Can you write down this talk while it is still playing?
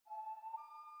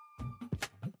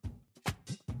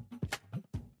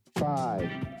5,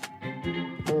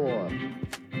 4,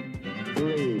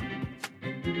 3,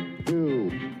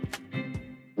 2,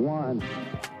 1.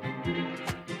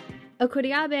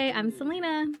 Okuriabe, I'm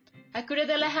Selena. Akure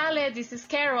de la Halle, this is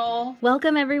Carol.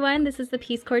 Welcome, everyone. This is the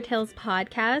Peace Corps Tales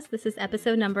podcast. This is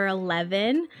episode number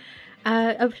 11.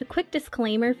 A quick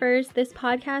disclaimer first. This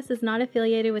podcast is not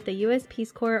affiliated with the U.S.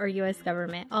 Peace Corps or U.S.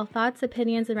 government. All thoughts,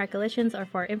 opinions, and recollections are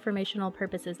for informational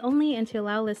purposes only and to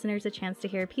allow listeners a chance to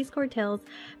hear Peace Corps tales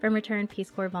from returned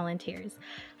Peace Corps volunteers.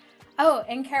 Oh,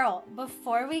 and Carol,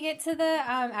 before we get to the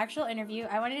actual interview,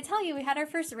 I wanted to tell you we had our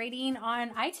first rating on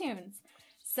iTunes.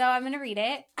 So I'm going to read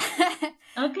it.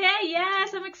 Okay,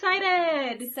 yes, I'm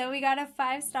excited. So we got a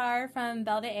 5-star from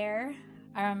Belvedere.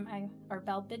 Or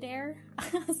Belvedere.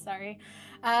 Sorry.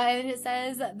 And it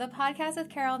says, the podcast with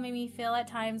Carol made me feel at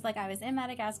times like I was in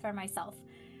Madagascar myself.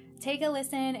 Take a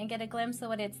listen and get a glimpse of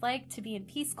what it's like to be in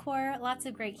Peace Corps. Lots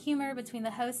of great humor between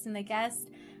the host and the guest.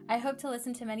 I hope to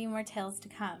listen to many more tales to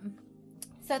come.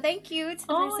 So thank you to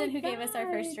the person who gave us our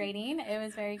first rating. It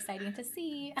was very exciting to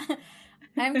see.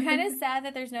 I'm kind of sad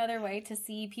that there's no other way to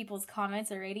see people's comments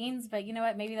or ratings, but you know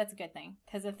what? Maybe that's a good thing,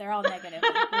 because if they're all negative,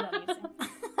 we don't need to.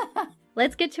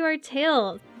 Let's get to our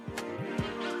tales.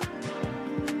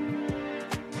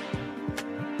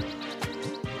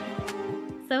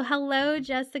 So hello,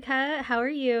 Jessica. How are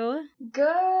you? Good.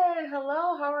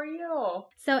 Hello. How are you?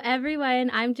 So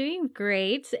everyone, I'm doing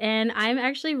great. And I'm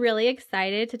actually really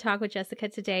excited to talk with Jessica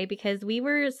today because we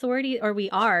are sorority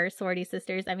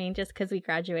sisters. I mean, just because we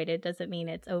graduated doesn't mean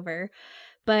it's over.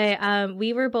 But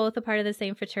we were both a part of the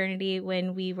same fraternity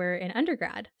when we were in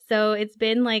undergrad. So it's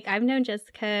been I've known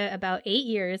Jessica about 8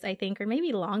 years, I think, or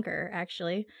maybe longer,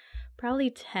 actually,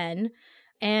 probably 10.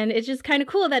 And it's just kind of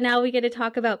cool that now we get to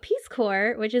talk about Peace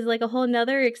Corps, which is a whole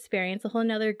nother experience, a whole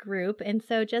nother group. And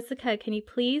so, Jessica, can you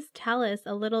please tell us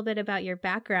a little bit about your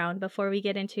background before we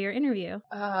get into your interview?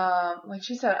 Like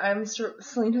she said, I'm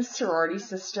Selena's sorority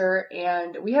sister,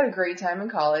 and we had a great time in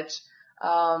college.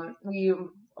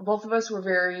 Both of us were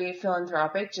very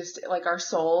philanthropic, just like our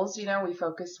souls, we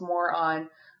focused more on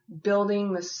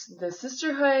building the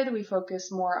sisterhood. We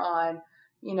focused more on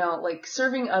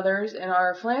serving others, and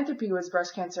our philanthropy was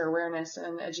breast cancer awareness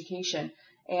and education.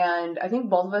 And I think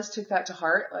both of us took that to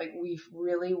heart. We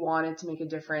really wanted to make a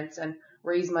difference and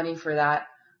raise money for that.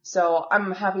 So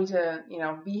I'm happy to,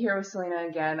 be here with Selena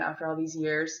again after all these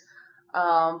years.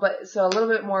 So a little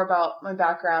bit more about my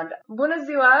background. Bună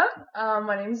ziua.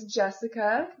 My name is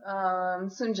Jessica.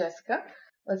 Sunt Jessica.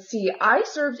 Let's see. I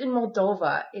served in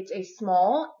Moldova. It's a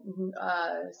small,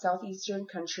 southeastern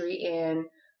country in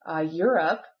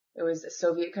Europe. It was a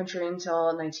Soviet country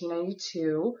until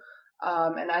 1992.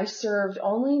 And I served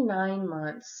only 9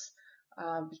 months,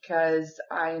 because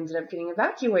I ended up getting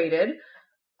evacuated,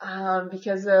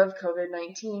 because of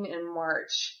COVID-19 in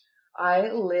March.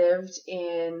 I lived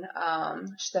in,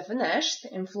 Stefanești,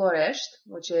 in Florești,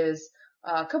 which is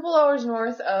a couple hours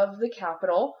north of the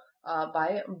capital,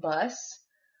 by bus.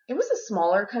 It was a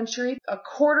smaller country, a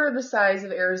quarter the size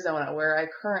of Arizona, where I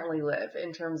currently live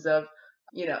in terms of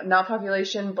not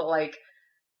population, but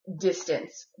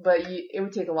distance. But it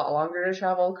would take a lot longer to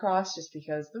travel across just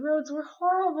because the roads were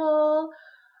horrible.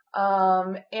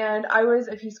 And I was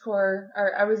a Peace Corps,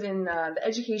 or I was in the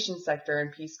education sector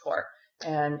in Peace Corps,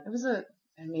 and it was an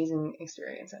amazing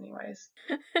experience anyways.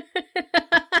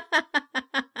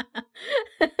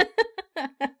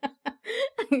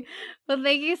 Well,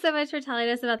 thank you so much for telling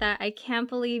us about that. I can't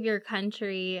believe your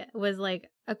country was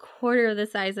a quarter of the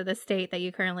size of the state that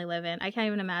you currently live in. I can't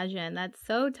even imagine. That's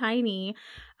so tiny.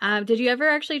 Did you ever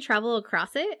actually travel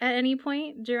across it at any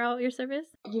point throughout your service?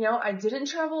 I didn't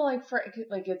travel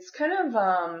it's kind of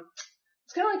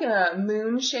like in a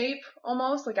moon shape,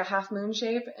 almost like a half moon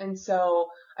shape. And so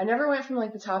I never went from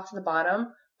the top to the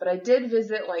bottom, but I did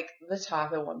visit the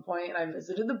top at one point, and I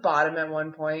visited the bottom at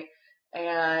one point.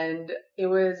 And it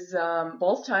was,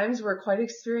 both times were quite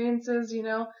experiences,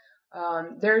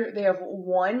 they have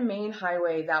one main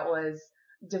highway that was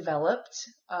developed.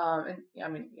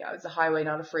 It's a highway,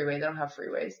 not a freeway. They don't have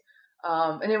freeways.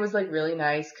 And it was really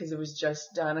nice because it was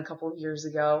just done a couple of years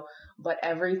ago, but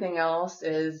everything else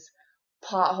is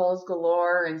potholes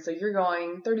galore. And so you're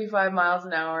going 35 miles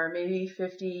an hour, maybe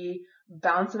 50,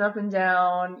 bouncing up and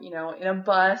down, in a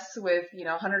bus with,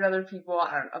 100 other people.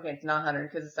 Okay, it's not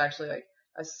 100 because it's actually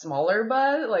a smaller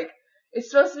bus. It's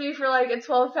supposed to be for a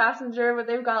 12 passenger, but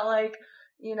they've got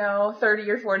 30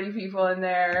 or 40 people in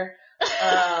there.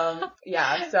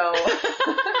 Yeah, so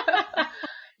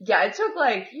yeah, it took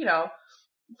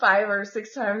 5 or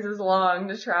 6 times as long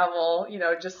to travel,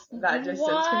 just that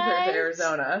distance compared to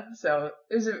Arizona. So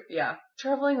it was,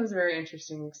 traveling was a very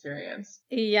interesting experience.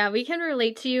 Yeah, we can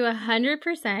relate to you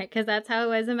 100% because that's how it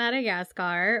was in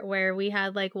Madagascar, where we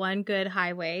had like one good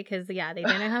highway because, they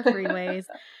didn't have freeways.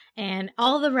 And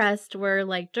all the rest were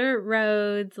like dirt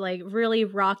roads, like really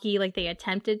rocky. Like they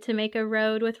attempted to make a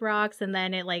road with rocks and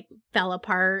then it like fell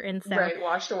apart. And so. Right,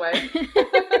 washed away.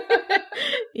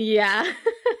 Yeah.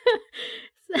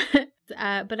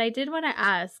 But I did want to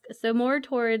ask, so more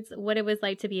towards what it was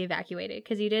like to be evacuated,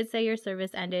 because you did say your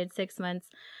service ended 6 months,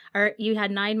 or you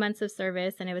had 9 months of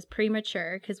service and it was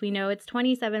premature, because we know it's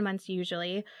 27 months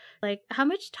usually. Like, how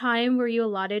much time were you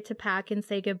allotted to pack and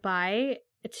say goodbye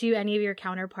to any of your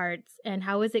counterparts, and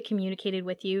how was it communicated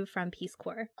with you from Peace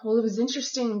Corps? Well, it was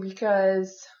interesting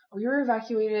because we were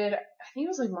evacuated, I think it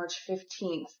was like March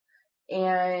 15th,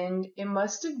 and it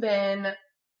must have been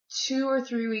 2 or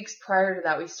 3 weeks prior to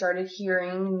that, we started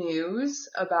hearing news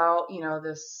about,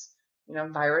 this,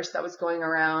 virus that was going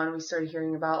around. We started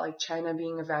hearing about like China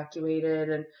being evacuated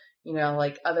and,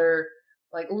 like other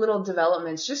like little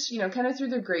developments, just, kind of through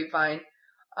the grapevine.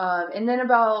 And then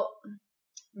about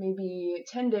maybe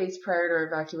 10 days prior to our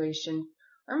evacuation,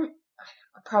 or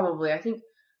probably, I think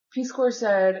Peace Corps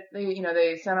said, they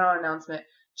sent out an announcement.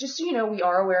 Just so you know, we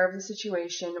are aware of the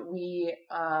situation. We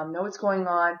know what's going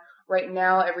on. Right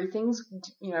now, everything's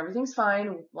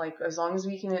fine. Like, as long as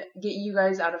we can get you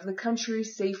guys out of the country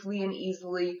safely and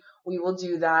easily, we will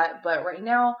do that. But right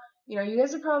now, you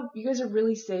guys are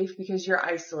really safe because you're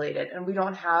isolated and we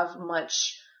don't have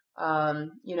much,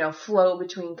 flow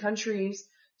between countries.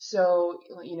 So,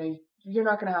 you're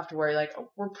not going to have to worry. Like,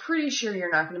 we're pretty sure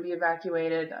you're not going to be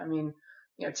evacuated. I mean,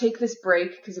 take this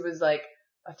break, because it was like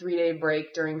a 3-day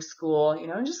break during school,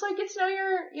 and just like get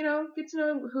to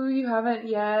know who you haven't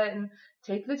yet and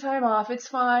take the time off. It's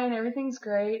fine. Everything's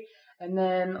great. And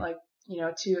then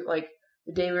to like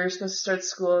the day we were supposed to start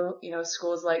school,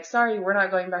 school's like, sorry, we're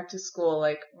not going back to school.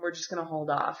 Like, we're just going to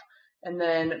hold off. And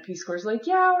then Peace Corps is like,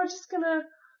 yeah, we're just going to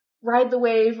ride the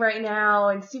wave right now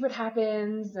and see what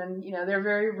happens. And, they're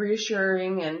very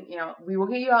reassuring and, we will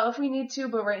get you out if we need to,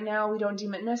 but right now we don't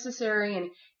deem it necessary.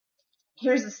 And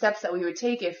here's the steps that we would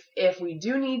take if we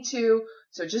do need to.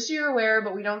 So just so you're aware,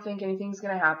 but we don't think anything's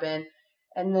going to happen.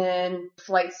 And then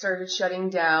flights started shutting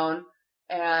down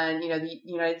and, the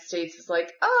United States is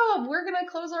like, oh, we're going to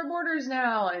close our borders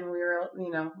now. And we were,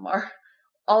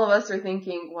 all of us are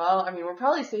thinking, well, I mean, we're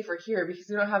probably safer here because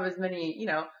we don't have as many,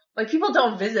 like people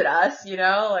don't visit us,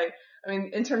 like, I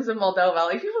mean, in terms of Moldova,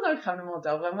 like people don't come to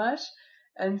Moldova much.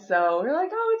 And so we're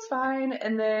like, oh, it's fine.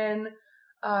 And then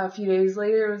a few days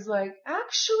later, it was like,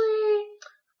 actually,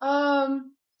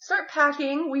 start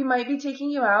packing. We might be taking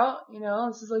you out.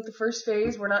 This is like the first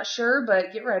phase. We're not sure,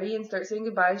 but get ready and start saying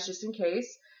goodbyes just in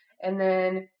case. And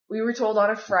then we were told on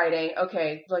a Friday,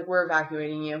 okay, like we're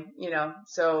evacuating you,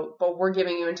 so, but we're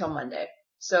giving you until Monday.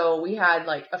 So we had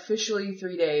like officially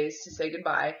 3 days to say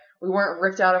goodbye. We weren't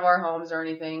ripped out of our homes or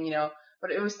anything,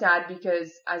 but it was sad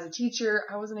because as a teacher,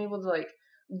 I wasn't able to like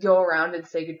go around and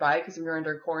say goodbye because we were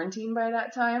under quarantine by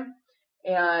that time.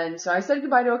 And so I said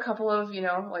goodbye to a couple of,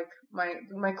 like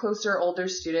my closer older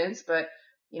students, but,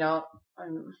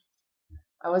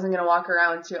 I wasn't going to walk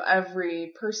around to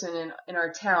every person in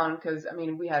our town because, I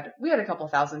mean, we had a couple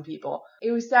thousand people.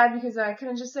 It was sad because I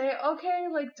couldn't just say, okay,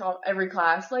 like to every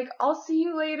class, like, I'll see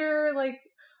you later. Like,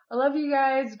 I love you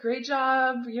guys. Great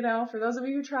job, for those of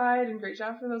you who tried and great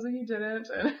job for those of you who didn't.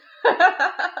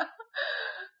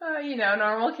 And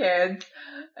normal kids.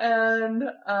 And,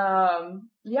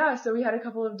 so we had a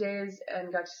couple of days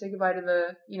and got to say goodbye to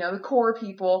the, the core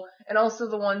people and also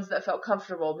the ones that felt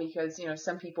comfortable because,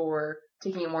 some people were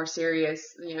taking it more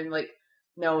serious,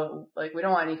 no, like we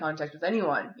don't want any contact with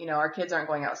anyone. Our kids aren't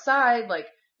going outside. Like,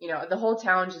 the whole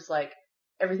town just like,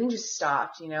 everything just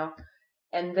stopped,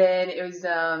 And then it was,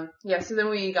 so then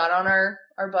we got on our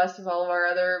bus with all of our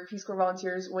other Peace Corps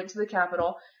volunteers, went to the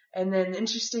Capitol. And then the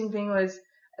interesting thing was,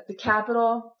 at the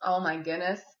Capitol, oh my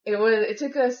goodness, it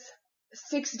took us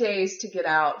 6 days to get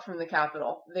out from the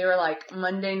Capitol. They were like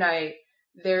Monday night,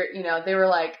 they were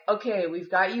like, okay, we've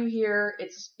got you here.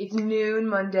 It's noon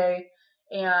Monday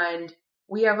and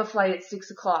we have a flight at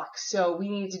 6:00. So we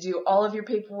need to do all of your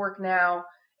paperwork now.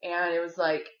 And it was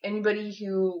like anybody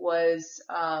who was,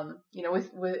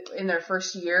 with in their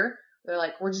first year, they're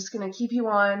like, we're just going to keep you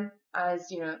on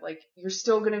as, like you're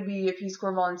still going to be a Peace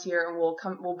Corps volunteer and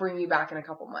we'll bring you back in a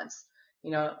couple months,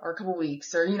 or a couple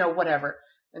weeks or, whatever.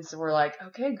 And so we're like,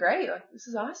 okay, great. Like, this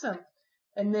is awesome.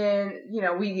 And then,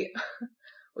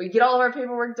 we get all of our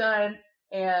paperwork done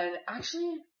and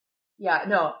actually,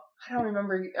 I don't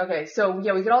remember. Okay, so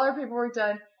yeah, we get all our paperwork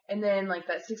done, and then like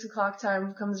that 6 o'clock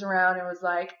time comes around and was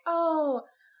like, oh,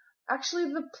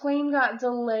 actually the plane got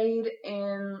delayed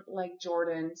in like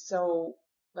Jordan, so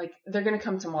like they're gonna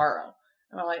come tomorrow.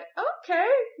 And we're like, okay,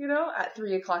 at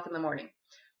 3 o'clock in the morning.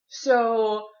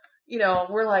 So,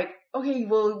 we're like, okay,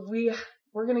 well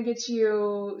we're gonna get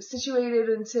you situated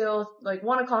until like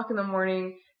 1 o'clock in the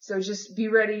morning, so just be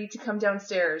ready to come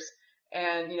downstairs.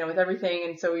 And, with everything.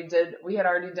 And so we had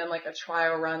already done like a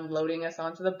trial run loading us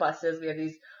onto the buses. We had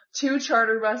these 2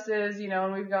 charter buses,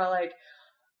 and we've got like,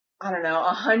 I don't know,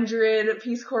 100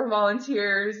 Peace Corps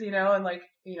volunteers, and like,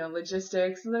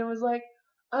 logistics. And then it was like,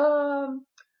 1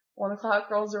 o'clock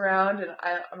rolls around, and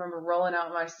I remember rolling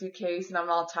out my suitcase, and I'm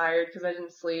all tired because I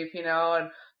didn't sleep, and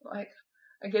like,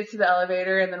 I get to the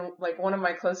elevator, and then like one of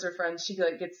my closer friends,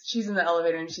 she's in the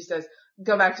elevator, and she says,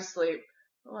 go back to sleep.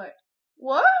 I'm like,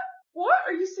 what?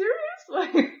 Are you serious?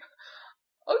 Like, okay.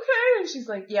 And she's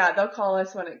like, yeah, they'll call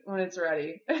us when it's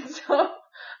ready. And so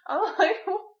I'm like,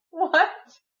 what?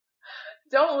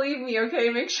 Don't leave me, okay?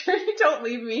 Make sure you don't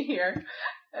leave me here.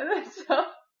 And then so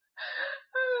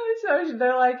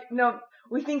they're like, no,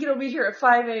 we think it'll be here at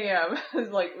 5 a.m.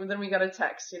 Like, then we got a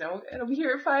text, it'll be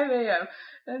here at 5 a.m.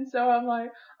 And so I'm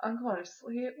like, I'm going to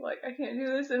sleep. Like, I can't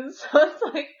do this. And so it's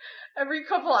like every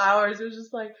couple hours, it was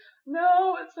just like,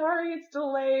 no, sorry, it's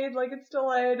delayed. Like, it's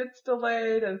delayed.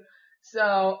 And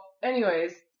so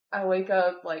anyways, I wake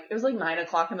up, like, it was like 9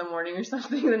 o'clock in the morning or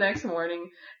something the next morning.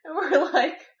 And we're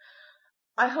like,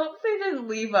 I hope they didn't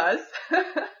leave us. And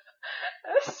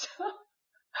so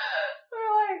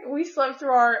we're like, we slept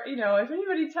through our, if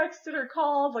anybody texted or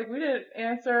called, like, we didn't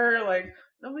answer, like,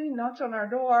 nobody knocked on our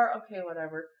door. Okay,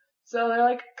 whatever. So they're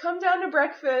like, come down to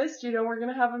breakfast, we're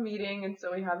gonna have a meeting. And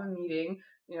so we have a meeting,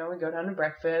 we go down to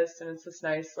breakfast, and it's this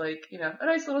nice, like, a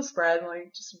nice little spread,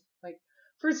 like, just, like,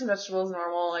 fruits and vegetables,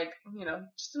 normal, like,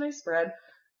 just a nice spread.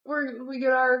 We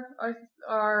get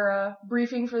our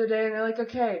briefing for the day, and they're like,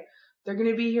 okay, they're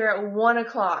gonna be here at 1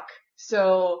 o'clock.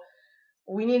 So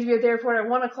we need to be at the airport at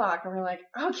 1 o'clock. And we're like,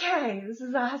 okay, this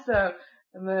is awesome.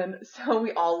 And then, so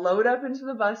we all load up into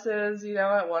the buses,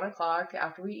 at 1 o'clock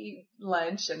after we eat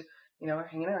lunch, and, we're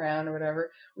hanging around or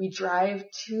whatever. We drive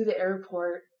to the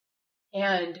airport,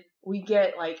 and we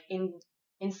get like in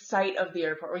sight of the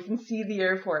airport. We can see the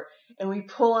airport, and we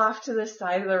pull off to the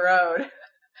side of the road.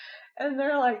 And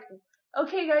they're like,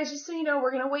 okay guys, just so you know,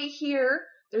 we're going to wait here.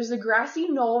 There's a grassy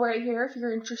knoll right here if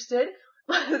you're interested.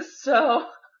 So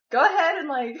go ahead and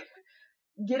like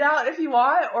get out if you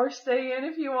want, or stay in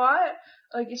if you want.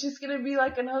 Like, it's just going to be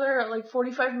like another like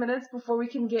 45 minutes before we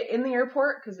can get in the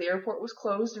airport, because the airport was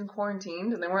closed and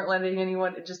quarantined, and they weren't letting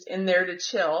anyone just in there to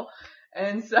chill.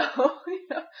 And so,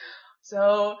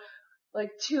 so like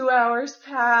 2 hours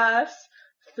pass,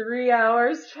 3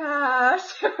 hours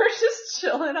pass, and we're just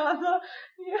chilling on the,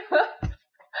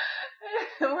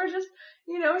 and we're just,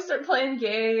 we start playing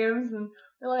games, and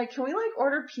we're like, can we like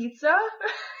order pizza?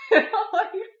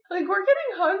 Like we're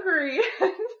getting hungry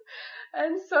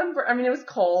and sunburned. I mean, it was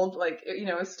cold, like,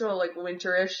 it was still like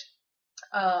winterish,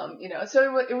 so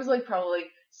it was like probably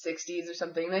 60s or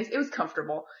something. Nice. It was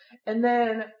comfortable. And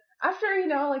then after,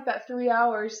 like that 3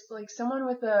 hours, like someone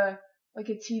with a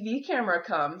TV camera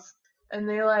comes, and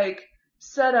they like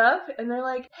set up, and they're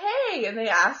like, hey, and they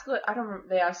ask, like, I don't remember,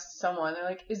 they asked someone, they're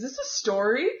like, is this a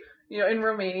story? In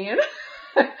Romanian.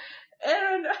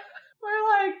 And we're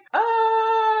like,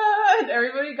 and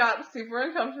everybody got super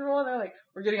uncomfortable, and they're like,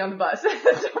 we're getting on the bus.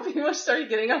 So people started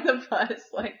getting on the bus,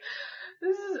 like,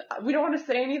 we don't want to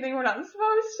say anything we're not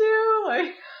supposed to,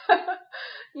 like,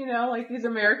 like these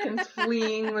Americans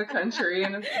fleeing the country.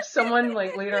 And someone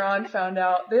like later on found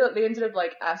out, they ended up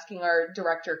like asking our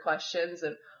director questions,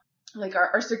 and like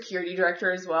our security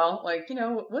director as well, like,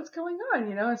 what's going on,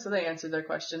 and so they answered their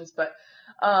questions. But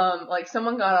like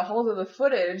someone got a hold of the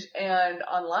footage and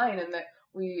online, and that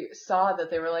we saw that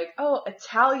they were like, oh,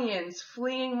 Italians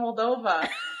fleeing Moldova,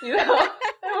 and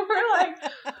we're like,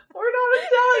 we're not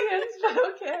Italians, but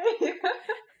okay.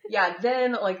 Yeah,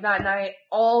 then like that night,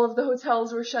 all of the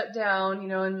hotels were shut down,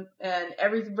 and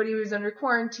everybody was under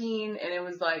quarantine, and it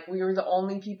was like we were the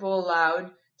only people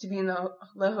allowed to be in the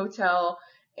hotel.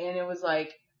 And it was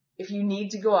like, if you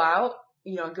need to go out,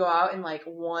 go out in like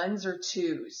ones or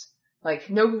twos, like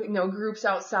no groups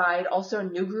outside. Also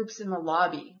no groups in the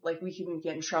lobby. Like we couldn't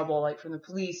get in trouble, like from the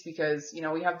police, because,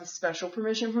 we have this special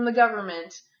permission from the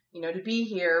government, to be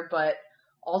here, but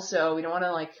also we don't want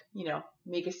to like,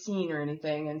 make a scene or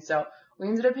anything. And so we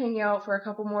ended up hanging out for a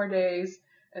couple more days,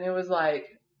 and it was like,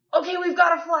 okay, we've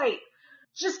got a flight.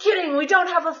 Just kidding, we don't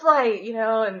have a flight,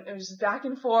 and it was just back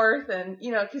and forth, and,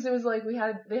 cause it was like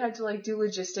they had to like do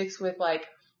logistics with like,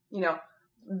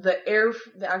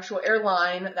 the actual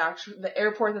airline, the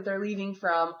airport that they're leaving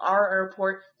from, our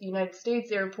airport, the United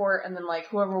States airport, and then like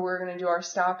whoever we were going to do our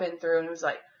stop in through. And it was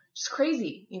like just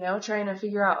crazy, trying to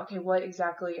figure out, okay,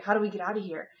 how do we get out of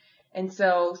here? And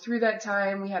so through that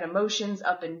time, we had emotions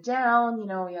up and down,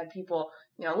 we had people,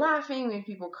 laughing, we had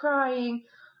people crying.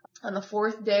 On the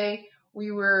fourth day,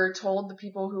 we were told, the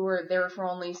people who were there for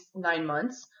only 9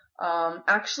 months,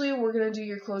 actually, we're going to do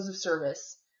your close of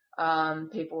service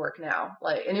paperwork now.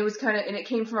 And it was and it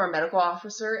came from our medical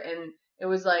officer, and it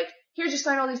was like, here, just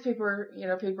sign all these papers,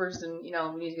 and,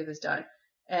 we need to get this done.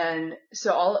 And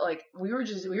so we were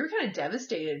kind of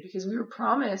devastated because we were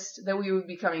promised that we would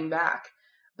be coming back.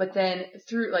 But then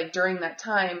during that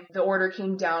time, the order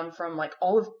came down from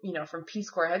all of, from Peace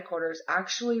Corps headquarters.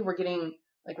 Actually, we're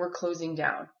closing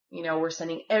down, we're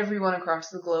sending everyone across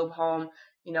the globe home,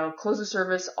 close of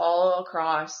service all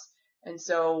across. And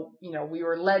so, we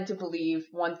were led to believe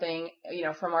one thing,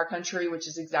 from our country, which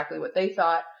is exactly what they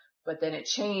thought, but then it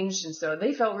changed. And so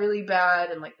they felt really bad.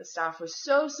 And the staff was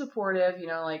so supportive,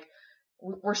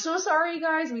 we're so sorry,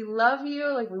 guys. We love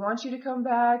you. We want you to come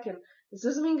back. And this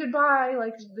doesn't mean goodbye.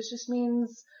 This just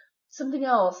means something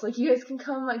else. You guys can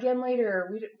come again later.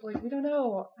 We don't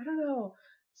know. I don't know.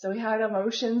 So we had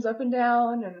emotions up and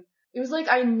down, and it was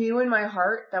I knew in my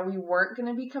heart that we weren't going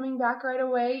to be coming back right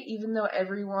away, even though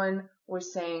everyone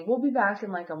was saying, we'll be back in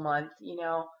a month,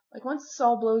 once this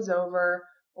all blows over,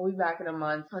 we'll be back in a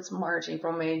month. It's March,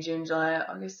 April, May, June, July,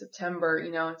 August, September,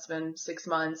 it's been 6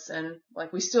 months, and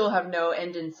we still have no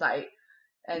end in sight.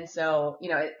 And so,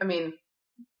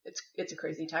 it's a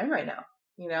crazy time right now.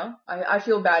 I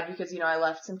feel bad because, I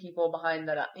left some people behind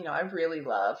that, I really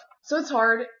love. So it's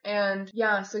hard. And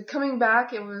yeah, so coming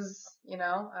back, it was,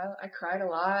 I cried a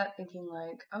lot thinking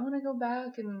I want to go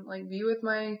back and be with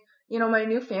my, my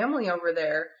new family over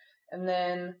there. And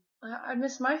then I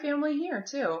miss my family here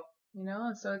too,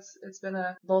 so it's been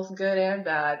both good and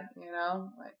bad,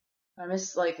 I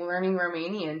miss learning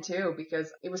Romanian too,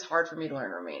 because it was hard for me to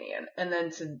learn Romanian. And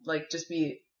then to just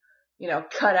be,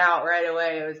 cut out right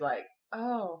away. It was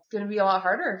oh, it's going to be a lot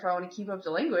harder if I want to keep up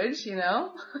the language,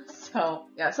 So,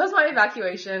 yeah, so that's my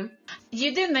evacuation.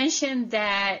 You did mention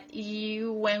that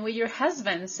you went with your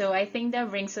husband, so I think that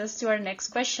brings us to our next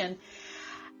question.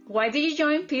 Why did you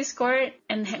join Peace Corps,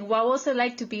 and what was it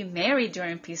like to be married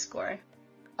during Peace Corps?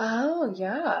 Oh,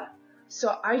 yeah.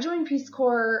 So I joined Peace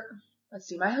Corps, let's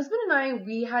see, my husband and I,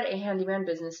 we had a handyman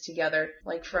business together,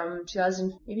 from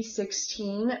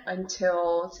 2016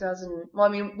 until 2000,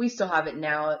 we still have it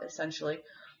now, essentially.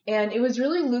 And it was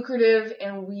really lucrative,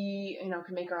 and we,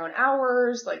 could make our own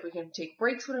hours, we could take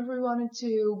breaks whenever we wanted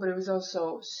to, but it was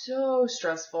also so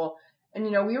stressful. And,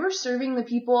 we were serving the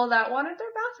people that wanted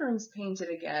their bathrooms painted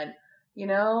again,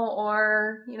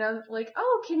 or,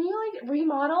 oh, can you,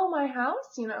 remodel my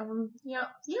house?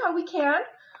 Yeah, we can.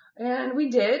 And we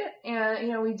did,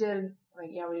 and, we did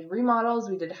remodels,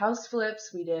 we did house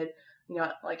flips, we did,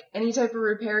 any type of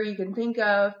repair you can think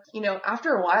of.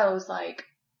 After a while, it was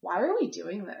why are we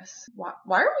doing this? Why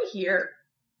are we here?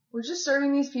 We're just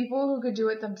serving these people who could do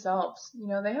it themselves.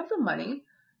 They have the money,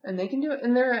 and they can do it,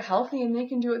 and they're healthy, and they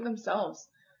can do it themselves.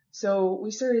 So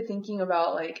we started thinking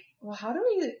about, how do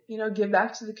we, give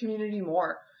back to the community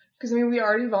more? Because, we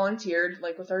already volunteered,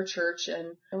 with our church,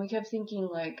 and we kept thinking,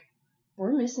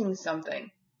 we're missing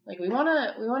something. We want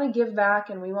to give back,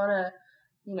 and we want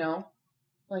to,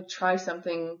 try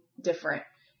something different.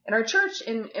 In our church,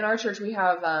 in our church, we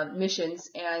have, missions,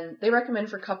 and they recommend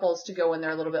for couples to go when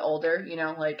they're a little bit older,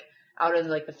 out of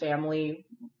the family,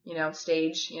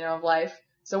 stage, of life.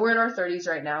 So we're in our 30s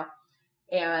right now.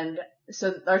 And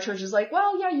so our church is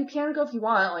well, yeah, you can go if you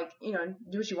want,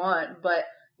 do what you want. But,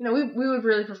 we would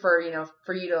really prefer,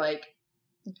 for you to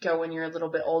go when you're a little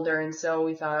bit older. And so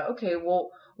we thought, okay,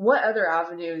 well, what other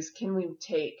avenues can we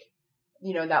take,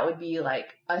 that would be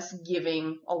us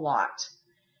giving a lot.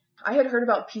 I had heard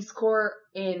about Peace Corps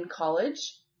in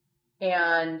college,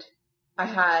 and I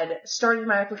had started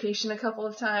my application a couple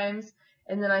of times,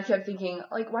 and then I kept thinking,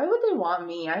 why would they want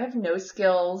me? I have no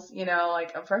skills,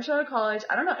 I'm fresh out of college.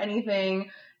 I don't know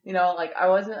anything, I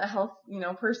wasn't a health,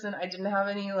 person. I didn't have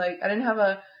any, I didn't have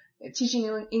a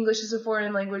teaching English as a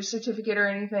foreign language certificate or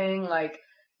anything. I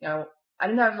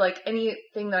didn't have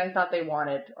anything that I thought they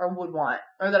wanted or would want,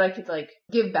 or that I could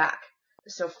give back.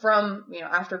 So from,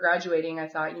 after graduating, I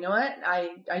thought, you know what,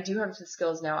 I do have the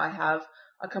skills now. I have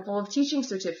a couple of teaching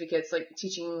certificates,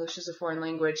 teaching English as a foreign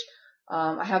language.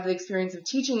 I have the experience of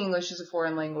teaching English as a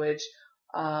foreign language.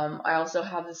 I also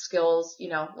have the skills,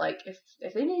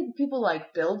 if they need people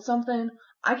build something,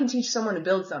 I can teach someone to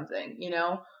build something,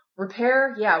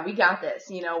 repair, yeah, we got this,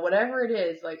 whatever it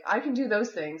is, like, I can do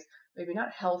those things. Maybe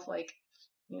not health, like,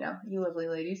 you lovely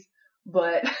ladies,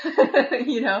 but,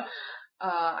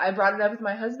 I brought it up with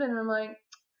my husband and I'm like,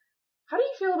 how do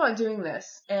you feel about doing this?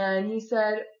 And he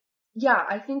said, yeah,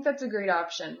 I think that's a great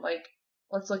option. Like,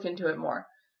 let's look into it more.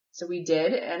 So we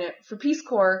did. And for Peace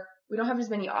Corps, we don't have as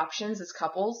many options as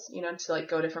couples, to like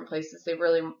go different places. They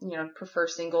really, prefer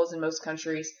singles in most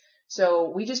countries.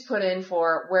 So we just put in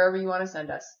for wherever you want to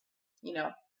send us,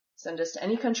 send us to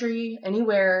any country,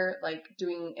 anywhere, like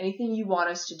doing anything you want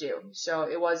us to do. So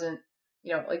it wasn't,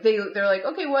 like they're like,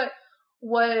 okay,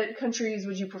 what countries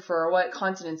would you prefer? What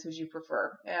continents would you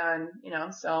prefer? And,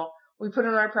 so we put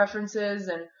in our preferences,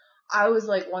 and I was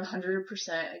like 100%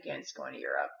 against going to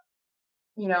Europe.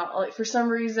 Like for some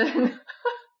reason,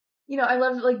 I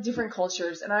love like different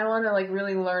cultures, and I want to like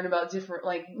really learn about different,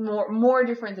 like more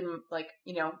different than like,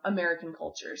 American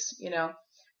cultures,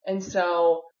 And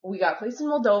so we got placed in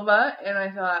Moldova, and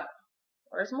I thought,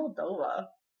 where's Moldova?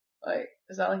 Like,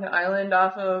 is that like an island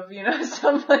off of,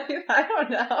 something? I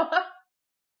don't know.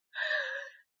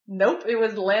 Nope, it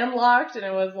was landlocked, and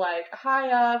it was like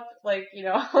high up, like,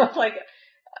 like,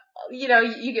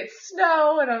 you get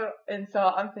snow, and so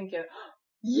I'm thinking,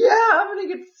 yeah, I'm gonna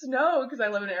get snow because I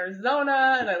live in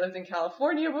Arizona and I lived in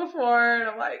California before, and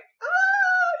I'm like,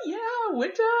 yeah,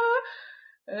 winter.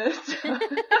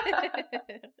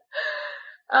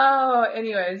 Oh,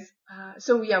 anyways,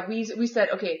 so yeah, we said,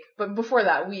 okay, but before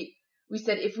that, we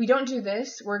said, if we don't do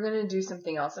this, we're gonna do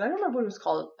something else. And I don't remember what it was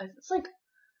called. It's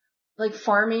like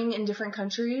farming in different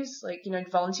countries, like,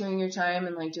 volunteering your time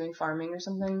and like doing farming or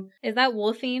something. Is that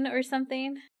wolfing or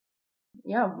something?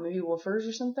 Yeah, maybe woofers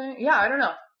or something. Yeah, I don't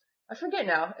know. I forget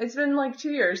now. It's been like 2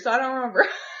 years, so I don't remember.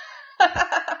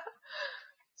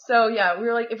 So yeah, we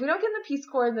were like, if we don't get in the Peace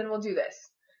Corps, then we'll do this.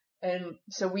 And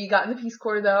so we got in the Peace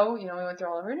Corps though, we went through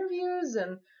all of our interviews,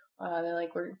 and they're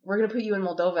like, we're going to put you in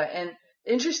Moldova. And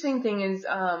the interesting thing is,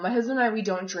 my husband and I, we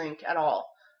don't drink at all.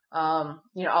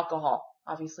 Alcohol.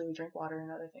 Obviously we drink water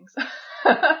and other things.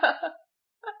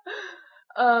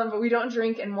 But we don't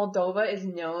drink, and Moldova is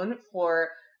known for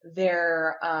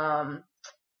their, I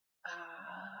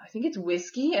think it's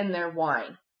whiskey and their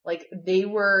wine. Like, they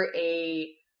were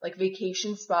a, like,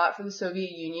 vacation spot for the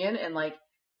Soviet Union, and like,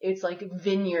 it's like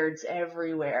vineyards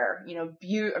everywhere,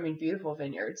 beautiful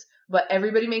vineyards, but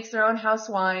everybody makes their own house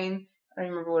wine. I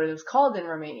don't remember what it was called in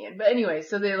Romanian, but anyway,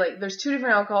 so they like, there's 2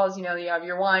 different alcohols, you have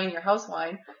your wine, your house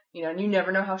wine, and you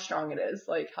never know how strong it is,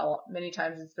 like how many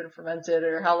times it's been fermented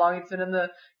or how long it's been in the,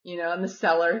 in the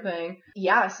cellar thing.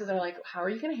 Yeah. So they're like, how are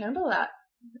you going to handle that?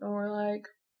 And we're like,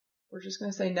 we're just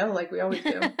going to say no, like we always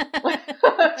do.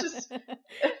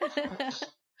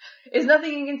 It's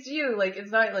nothing against you. Like,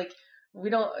 it's not like we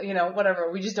don't, whatever,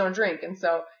 we just don't drink. And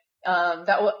so,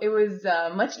 it was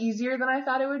much easier than I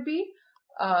thought it would be,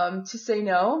 to say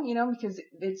no, because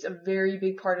it's a very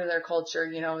big part of their culture,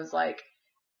 is like,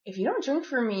 if you don't drink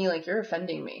for me, like, you're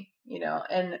offending me,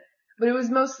 but it was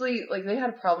mostly like they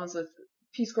had problems with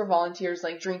Peace Corps volunteers,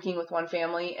 like drinking with one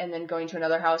family and then going to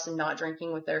another house and not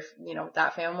drinking with their,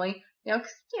 that family,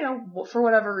 for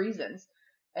whatever reasons.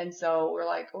 And so we're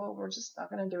like, well, we're just not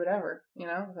going to do it ever,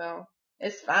 so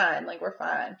it's fine. Like, we're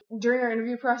fine. During our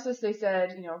interview process, they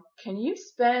said, can you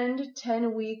spend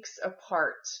 10 weeks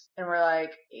apart? And we're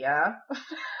like, yeah.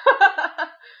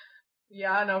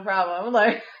 Yeah, no problem.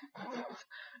 Like,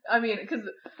 I mean, cause,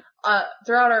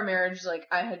 throughout our marriage, like,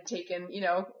 I had taken,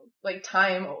 like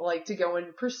time, like, to go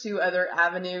and pursue other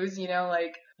avenues,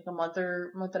 like a month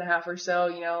and a half or so,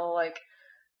 like,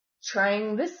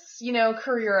 trying this,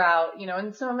 career out,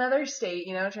 in some other state,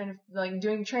 trying to, like,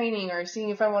 doing training or seeing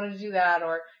if I wanted to do that,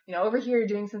 or, over here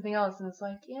doing something else. And it's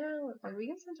like, yeah, like, we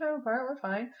can spend time apart, we're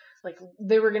fine. Like,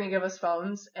 they were going to give us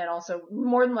phones, and also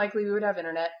more than likely we would have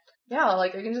internet. Yeah,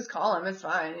 like, I can just call them, it's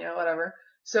fine, whatever.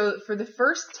 So for the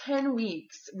first 10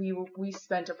 weeks, we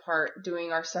spent apart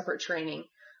doing our separate training.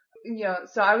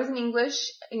 So I was in English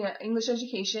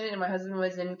education, and my husband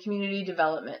was in community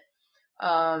development.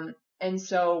 And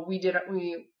so we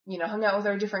hung out with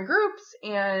our different groups,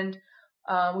 and,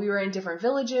 we were in different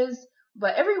villages,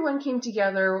 but everyone came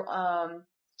together, I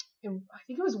think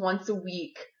it was once a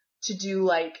week to do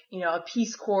like, a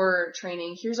Peace Corps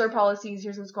training. Here's our policies.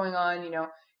 Here's what's going on.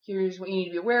 Here's what you need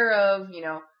to be aware of,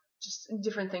 just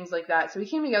different things like that. So we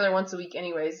came together once a week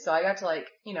anyways. So I got to like,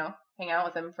 hang out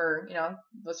with them for,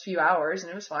 those few hours,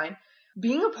 and it was fine.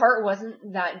 Being apart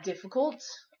wasn't that difficult.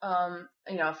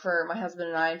 For my husband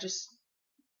and I,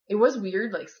 it was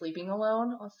weird, like, sleeping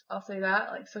alone. I'll say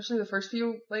that, like, especially the first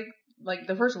few, like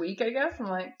the first week, I guess. I'm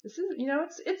like, this is,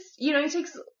 it's, it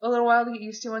takes a little while to get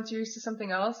used to once you're used to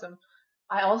something else. And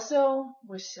I also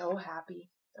was so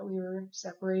happy that we were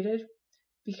separated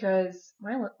because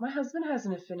my husband has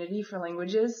an affinity for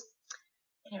languages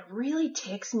and it really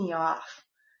ticks me off.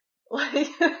 Like,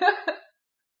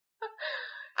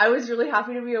 I was really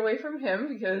happy to be away from him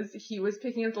because he was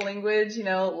picking up the language,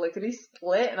 lickety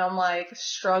split, and I'm like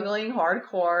struggling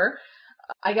hardcore.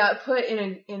 I got put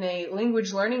in a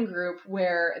language learning group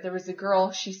where there was a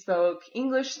girl, she spoke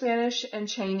English, Spanish, and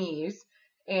Chinese,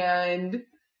 and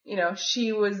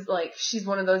she was like, she's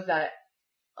one of those that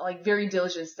like very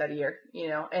diligent studier,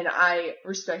 and I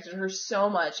respected her so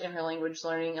much in her language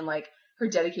learning and like her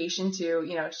dedication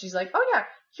to, she's like, oh yeah,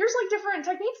 here's like different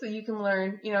techniques that you can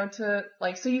learn, to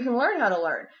like, so you can learn how to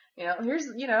learn, here's,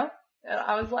 and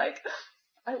I was like,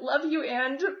 I love you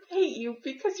and hate you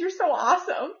because you're so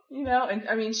awesome, and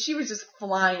I mean, she was just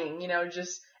flying,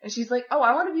 and she's like, oh,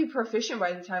 I want to be proficient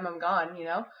by the time I'm gone,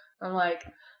 I'm like,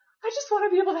 I just want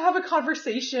to be able to have a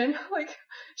conversation, like,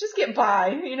 just get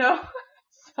by,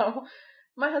 So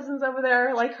my husband's over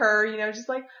there like her, just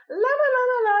like, la la la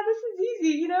la la, this is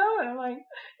easy, and I'm like,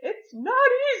 it's not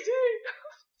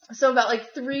easy. So about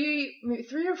like 3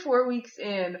 or 4 weeks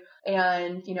in,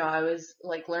 and, I was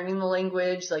like learning the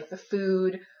language, like the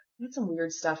food, I had some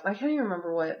weird stuff. I can't even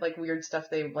remember what like weird stuff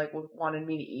they like wanted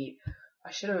me to eat.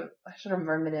 I should have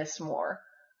reminisced more.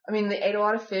 I mean, they ate a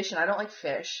lot of fish and I don't like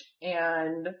fish,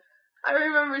 and I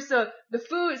remember, so the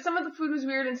food, some of the food was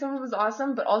weird and some of it was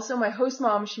awesome, but also my host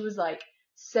mom, she was like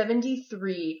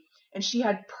 73 and she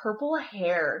had purple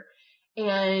hair.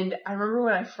 And I remember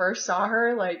when I first saw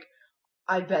her, like,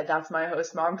 I bet that's my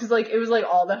host mom. Cause like, it was like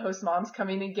all the host moms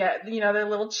coming to get, their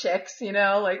little chicks,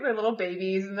 like their little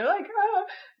babies. And they're like, oh,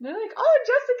 and they're like, oh,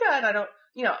 Jessica. And I don't,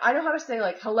 I know how to say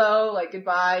like, hello, like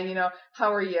goodbye,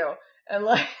 how are you? And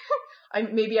like,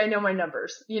 maybe I know my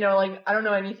numbers, like I don't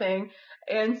know anything.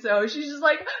 And so she's just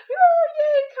like, oh,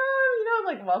 yay,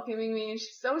 come, like welcoming me. And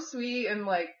she's so sweet. And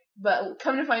like, but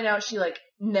come to find out, she like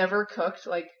never cooked.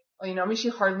 Like, I mean, she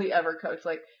hardly ever cooked.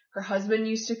 Like her husband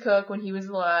used to cook when he was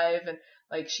alive, and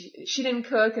like she didn't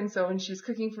cook. And so when she was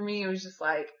cooking for me, it was just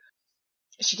like,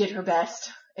 she did her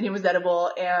best and it was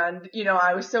edible. And,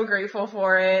 I was so grateful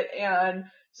for it. And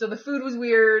so the food was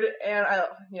weird, and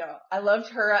I loved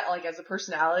her like as a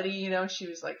personality, she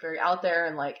was like very out there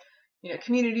and like,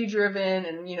 community driven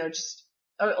and, just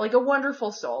like a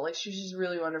wonderful soul. Like she was just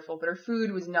really wonderful, but her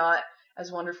food was not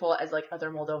as wonderful as like other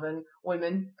Moldovan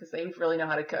women because they really know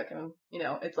how to cook, and,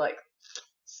 it's like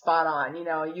spot on,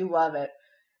 you love it.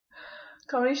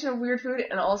 Combination of weird food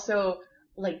and also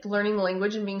like learning the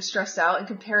language and being stressed out and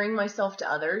comparing myself to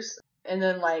others. And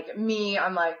then like me,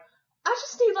 I'm like, I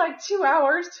just need like 2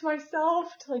 hours to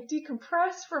myself to like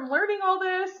decompress from learning all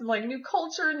this and like new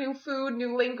culture, new food,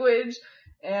 new language.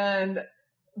 And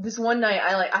this one night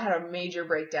I had a major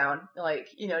breakdown, like,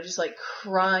 just like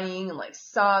crying and like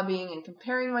sobbing and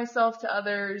comparing myself to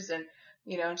others and,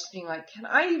 just being like, can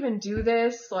I even do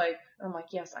this? Like, I'm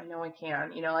like, yes, I know I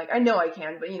can, like I know I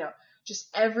can, but just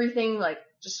everything like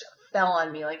just fell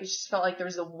on me. Like it just felt like there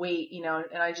was a weight,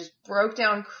 and I just broke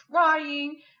down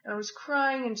crying, and I was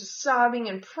crying and just sobbing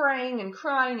and praying and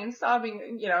crying and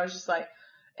sobbing, I was just like,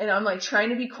 and I'm like trying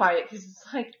to be quiet because it's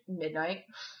like midnight.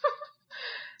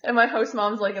 And my host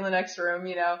mom's like in the next room,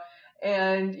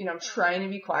 and, I'm trying to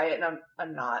be quiet and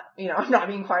I'm not, I'm not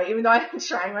being quiet, even though I'm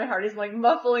trying my hardest, like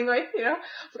muffling, like,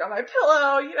 forgot my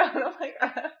pillow, and I'm like,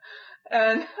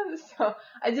 and so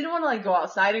I didn't want to like go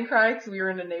outside and cry because we were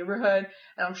in a neighborhood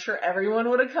and I'm sure everyone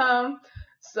would have come.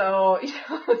 So,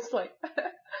 it's like,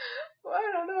 well,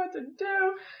 I don't know what to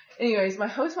do. Anyways, my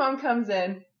host mom comes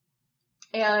in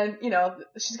and,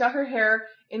 she's got her hair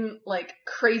in like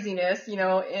craziness,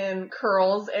 in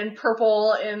curls and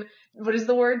purple and what is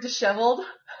the word? Disheveled,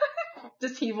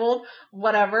 disheveled,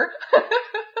 whatever.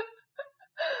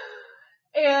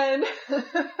 And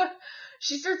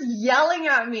she starts yelling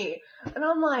at me and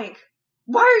I'm like,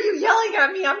 why are you yelling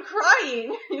at me? I'm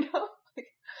crying,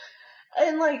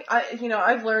 and like,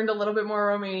 I've learned a little bit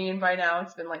more Romanian by now.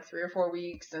 It's been like 3 or 4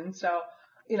 weeks. And so,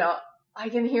 I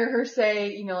can hear her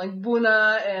say, like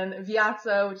bună and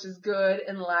viața, which is good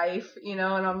in life, and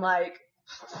I'm like,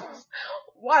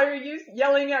 why are you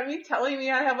yelling at me, telling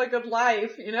me I have a good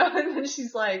life, and then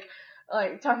she's like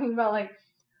talking about like,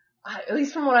 at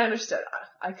least from what I understood,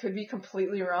 I could be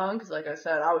completely wrong because like I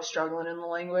said, I was struggling in the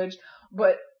language,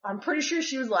 but I'm pretty sure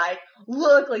she was like,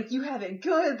 look, like you have it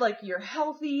good, like you're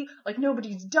healthy, like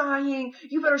nobody's dying,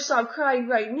 you better stop crying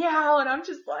right now. And I'm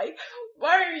just like,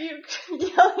 why are you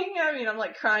yelling at me? And I'm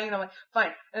like crying and I'm like,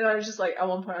 fine. And I was just like, at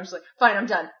one point I was just like, fine, I'm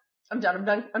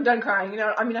done crying.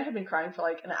 I mean, I had been crying for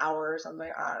like an hour or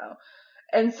something, I don't know.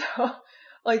 And so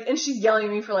Like, and she's yelling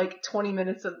at me for like 20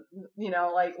 minutes of,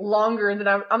 like longer. And then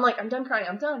I'm like, I'm done crying.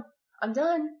 I'm done.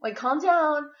 Like, calm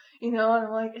down, and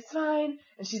I'm like, it's fine.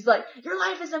 And she's like, your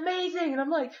life is amazing. And I'm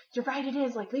like, you're right, it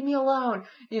is. Like, leave me alone,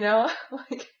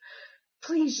 like,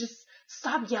 please just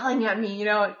stop yelling at me,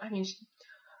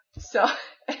 so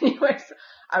anyways,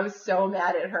 I was so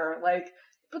mad at her. Like,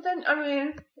 but then, I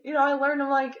learned, I'm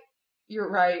like, you're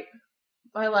right.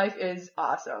 My life is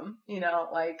awesome.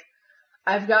 Like,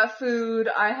 I've got food.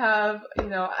 I have,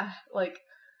 like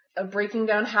a breaking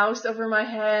down house over my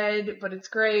head, but it's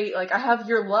great. Like, I have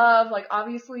your love. Like,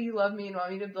 obviously you love me and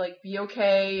want me to like be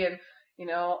okay. And,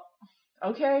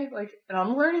 okay. Like, and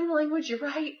I'm learning the language. You're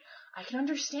right. I can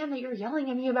understand that you're yelling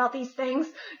at me about these things,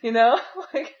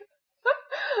 like,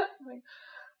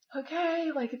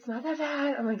 okay, like, it's not that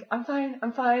bad. I'm like, I'm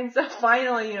fine. So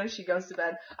finally, she goes to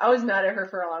bed. I was mad at her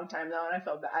for a long time though, and I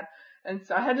felt bad. And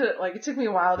so I had to, like, it took me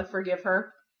a while to forgive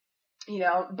her,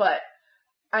 but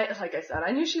like I said,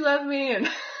 I knew she loved me, and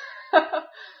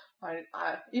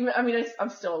I'm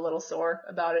still a little sore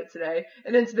about it today,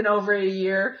 and it's been over a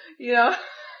year,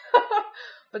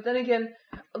 But then again,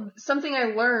 something I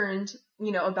learned,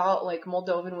 about like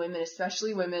Moldovan women,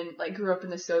 especially women like grew up in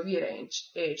the Soviet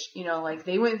age, like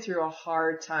they went through a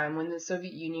hard time when the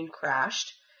Soviet Union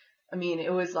crashed. I mean,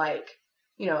 it was like,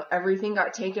 everything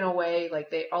got taken away,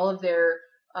 like all of their,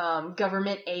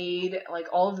 government aid, like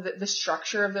all of the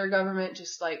structure of their government,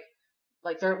 just like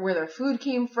where their food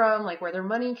came from, like where their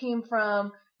money came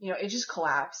from, it just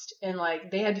collapsed, and like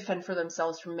they had to fend for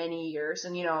themselves for many years.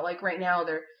 And, like right now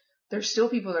there's still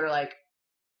people that are like,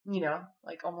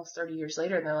 like almost 30 years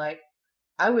later, and they're like,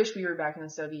 I wish we were back in the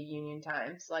Soviet Union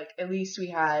times. Like, at least we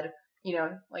had,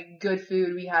 like good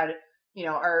food. We had,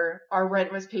 our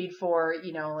rent was paid for,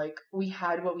 like we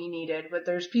had what we needed. But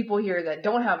there's people here that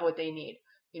don't have what they need,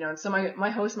 and so my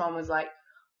host mom was like,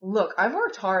 look, I've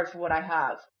worked hard for what I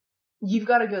have. You've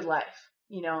got a good life,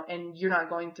 and you're not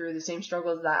going through the same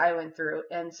struggles that I went through.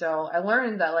 And so I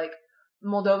learned that, like,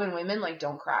 Moldovan women, like,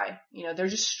 don't cry. They're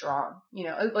just strong,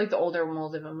 like the older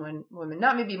Moldovan women,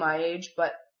 not maybe my age,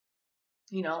 but,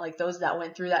 like those that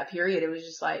went through that period, it was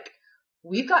just like,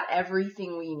 we've got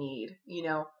everything we need.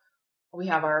 We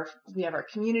have our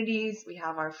communities, we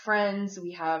have our friends,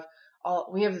 we have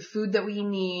the food that we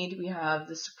need, we have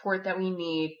the support that we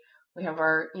need, we have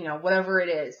our, whatever it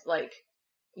is, like,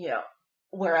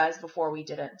 whereas before we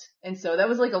didn't. And so that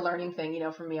was like a learning thing,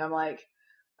 for me. I'm like,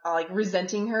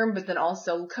 resenting her, but then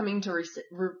also coming to,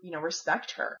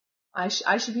 respect her. I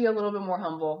should be a little bit more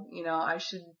humble.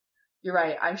 You're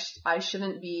right. I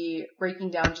shouldn't be breaking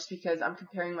down just because I'm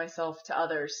comparing myself to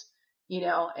others,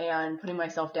 and putting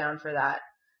myself down for that.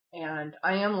 And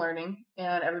I am learning,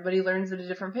 and everybody learns at a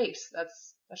different pace.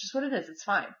 That's just what it is. It's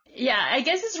fine. Yeah, I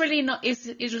guess it's really not.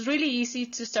 It's really easy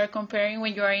to start comparing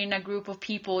when you are in a group of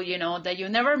people, that you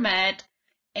never met,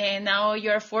 and now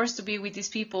you're forced to be with these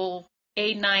people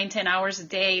 8, 9, 10 hours a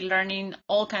day, learning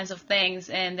all kinds of things,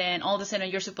 and then all of a sudden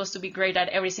you're supposed to be great at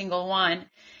every single one.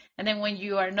 And then when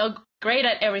you are not great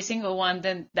at every single one,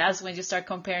 then that's when you start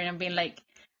comparing and being like,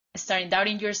 starting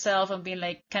doubting yourself and being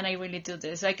like, can I really do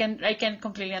this? I can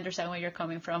completely understand where you're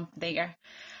coming from there.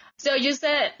 So you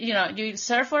said, you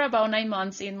served for about 9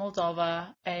 months in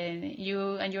Moldova, and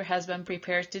you and your husband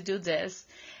prepared to do this.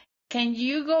 Can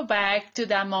you go back to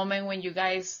that moment when you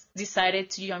guys decided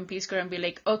to join Peace Corps and be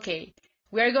like, okay,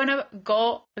 we're going to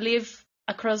go live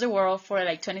across the world for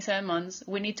like 27 months.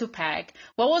 We need to pack.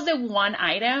 What was the one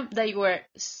item that you were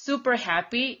super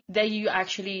happy that you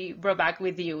actually brought back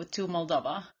with you to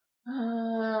Moldova?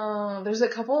 There's a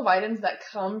couple of items that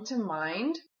come to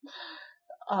mind.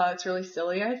 It's really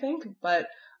silly, I think, but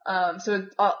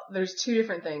there's two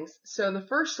different things. So the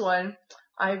first one,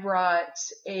 I brought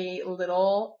a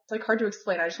little, it's like hard to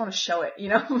explain. I just want to show it,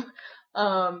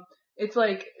 it's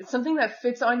like something that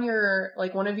fits on your,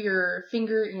 like one of your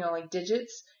finger, like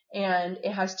digits, and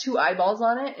it has 2 eyeballs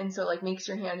on it. And so it like makes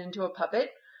your hand into a puppet,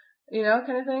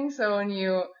 kind of thing. So when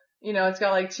it's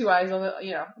got like 2 eyes on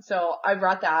the, so I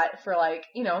brought that for like,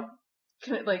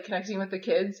 connecting with the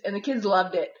kids, and the kids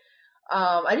loved it.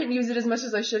 I didn't use it as much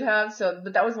as I should have.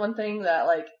 But that was one thing that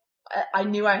like, I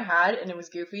knew I had, and it was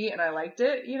goofy and I liked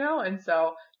it, and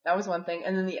so that was one thing.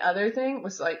 And then the other thing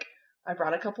was like, I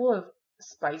brought a couple of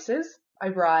spices. I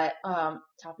brought,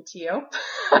 Tapatio,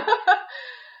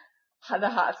 the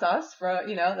hot sauce from,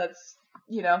 that's,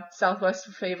 Southwest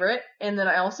favorite. And then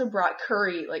I also brought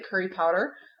curry, like curry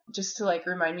powder, just to like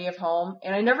remind me of home.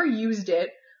 And I never used it,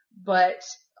 but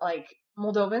like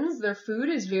Moldovans, their food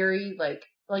is very like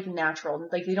natural.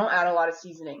 Like they don't add a lot of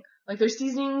seasoning. Like their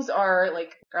seasonings are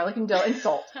like garlic and dill and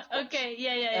salt. Okay,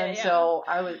 yeah. And so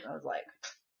I was like,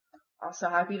 also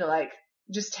happy to like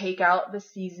just take out the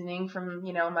seasoning from,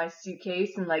 you know, my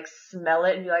suitcase and like smell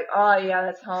it and be like, oh yeah,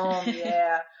 that's home.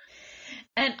 Yeah.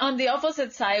 And on the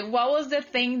opposite side, what was the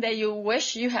thing that you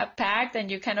wish you had packed and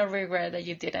you kind of regret that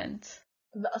you didn't?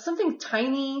 Something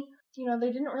tiny, you know,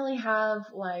 they didn't really have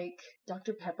like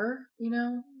Dr. Pepper, you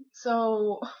know,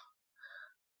 so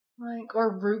like,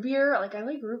 or root beer, like I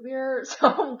like root beer.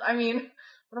 So, I mean,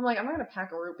 but I'm like, I'm not going to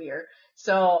pack a root beer.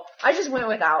 So I just went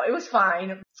without. It was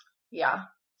fine. Yeah.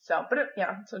 So, but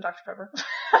so Dr. Pepper.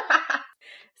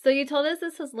 So you told us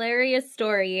this hilarious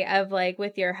story of like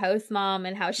with your host mom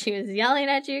and how she was yelling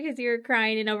at you because you were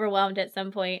crying and overwhelmed at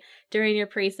some point during your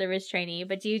pre-service training.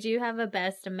 But do you have a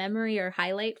best memory or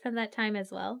highlight from that time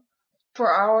as well?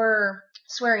 For our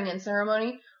swearing in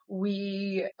ceremony,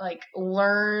 we like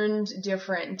learned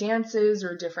different dances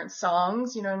or different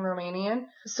songs, you know, in Romanian.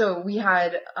 So we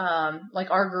had,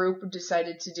 like our group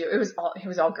decided to do, it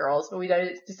was all girls, but we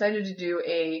decided to do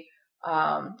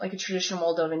like a traditional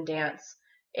Moldovan dance.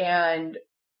 And,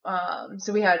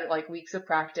 so we had like weeks of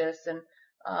practice and,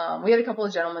 we had a couple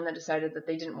of gentlemen that decided that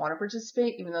they didn't want to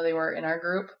participate even though they were in our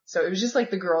group. So it was just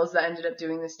like the girls that ended up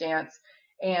doing this dance.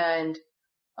 And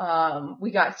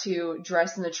we got to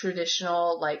dress in the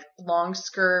traditional, like, long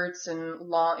skirts and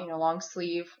long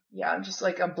sleeve. Yeah, just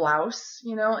like a blouse,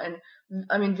 you know, and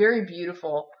I mean, very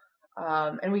beautiful.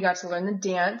 And we got to learn the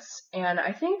dance. And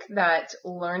I think that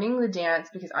learning the dance,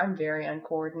 because I'm very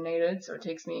uncoordinated, so it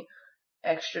takes me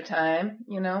extra time,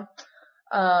 you know,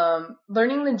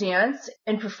 learning the dance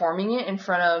and performing it in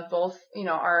front of both, you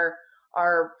know,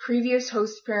 our previous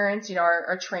host parents, you know,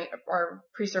 our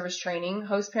pre-service training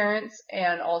host parents,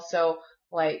 and also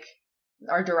like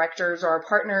our directors or our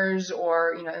partners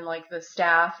or, you know, and like the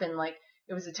staff, and like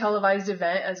it was a televised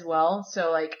event as well.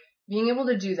 So like being able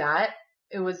to do that,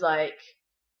 it was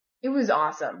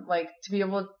awesome. Like to be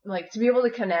able to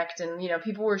connect, and, you know,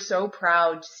 people were so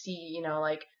proud to see, you know,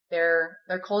 like their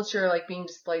culture like being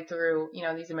displayed through, you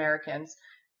know, these Americans.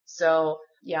 So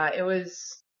yeah, it was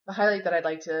the highlight that I'd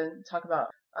like to talk about.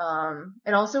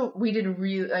 And also we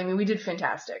did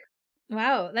fantastic.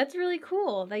 Wow, that's really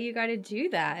cool that you got to do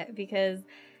that, because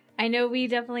I know we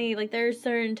definitely, like, there are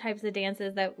certain types of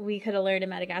dances that we could have learned in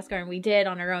Madagascar and we did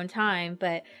on our own time,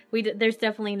 but there's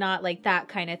definitely not like that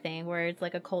kind of thing where it's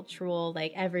like a cultural,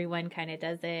 like everyone kind of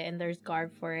does it and there's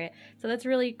garb for it. So that's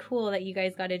really cool that you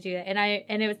guys got to do it.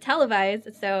 And it was televised,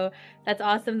 so that's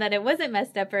awesome that it wasn't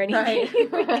messed up or anything,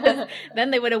 right? Because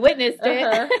then they would have witnessed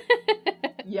it.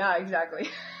 Yeah, exactly.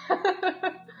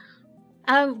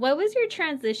 What was your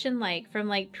transition like from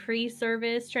like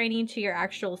pre-service training to your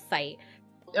actual site?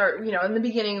 Or, you know, in the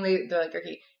beginning, they're like,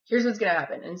 okay, here's what's going to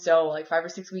happen. And so like 5 or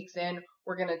 6 weeks in,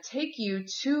 we're going to take you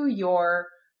to your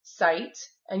site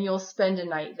and you'll spend a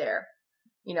night there.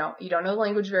 You know, you don't know the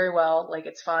language very well. Like,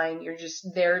 it's fine. You're just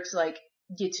there to like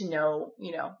get to know,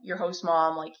 you know, your host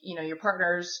mom, like, you know, your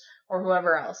partners or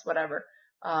whoever else, whatever.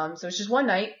 So it's just one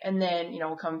night and then, you know,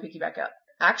 we'll come and pick you back up.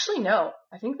 Actually, no,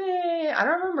 I don't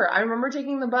remember. I remember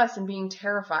taking the bus and being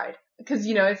terrified because,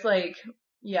 you know, it's like,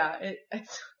 yeah,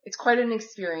 it's quite an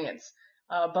experience.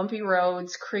 Bumpy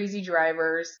roads, crazy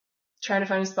drivers, trying to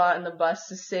find a spot in the bus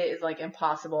to sit is like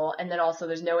impossible. And then also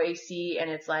there's no AC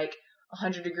and it's like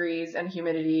 100 degrees and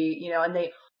humidity, you know,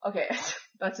 okay,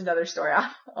 that's another story.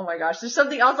 Oh my gosh. There's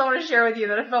something else I want to share with you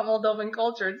that about Moldovan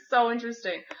culture. It's so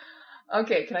interesting.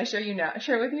 Okay. Can I share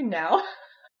it with you now?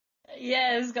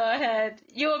 Yes, go ahead.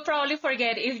 You will probably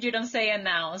forget if you don't say it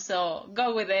now. So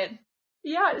go with it.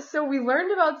 Yeah, so we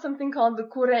learned about something called the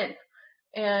curent,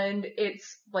 and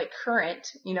it's like current,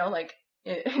 you know, like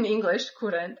in English,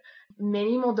 curent.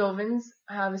 Many Moldovans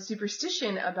have a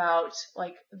superstition about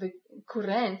like the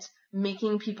curent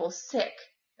making people sick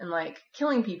and like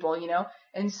killing people, you know,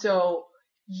 and so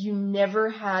you never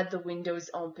had the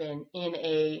windows open in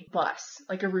a bus,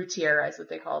 like a routier is what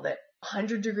they called it.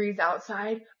 100 degrees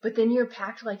outside, but then you're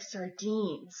packed like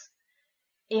sardines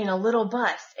in a little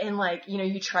bus, and like, you know,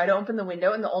 you try to open the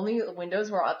window and the only windows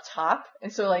were up top,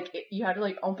 and so like you had to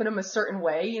like open them a certain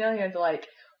way, you know, you had to like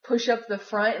push up the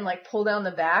front and like pull down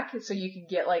the back so you could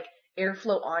get like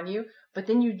airflow on you, but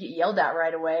then you'd get yelled at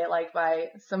right away, like by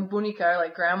some bunica,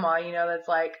 like grandma, you know, that's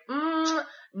like,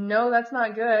 no, that's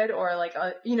not good, or like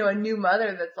you know, a new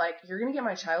mother that's like, you're gonna get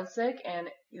my child sick and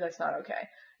that's not okay,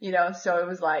 you know. So it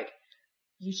was like,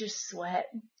 you just sweat,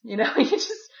 you know, you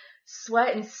just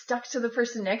sweat and stuck to the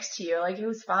person next to you. Like, it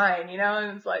was fine, you know,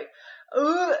 and it's like,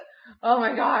 ooh, oh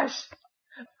my gosh.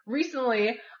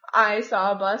 Recently, I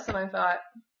saw a bus and I thought,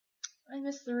 I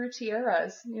miss the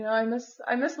routieras, you know, I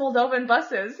miss Moldovan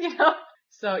buses, you know.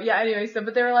 So yeah, anyway,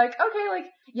 but they were like, okay, like,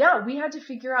 yeah, we had to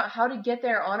figure out how to get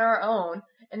there on our own.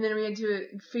 and then we had to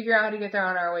figure out how to get there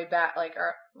on our way back,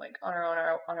 on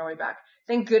our way back.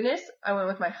 Thank goodness I went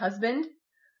with my husband.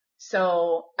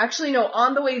 So actually, no,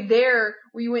 on the way there,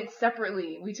 we went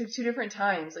separately. We took 2 different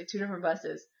times, like 2 different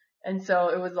buses. And so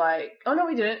it was like, oh no,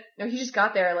 we didn't. No, he just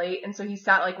got there late. And so he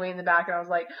sat like way in the back and I was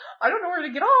like, I don't know where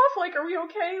to get off. Like, are we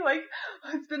okay? Like,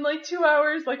 it's been like 2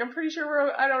 hours. Like, I'm pretty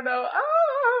sure I don't know.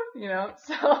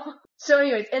 So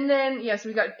anyways, and then, so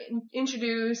we got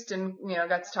introduced and,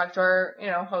 got to talk to our,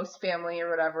 host family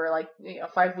or whatever, like,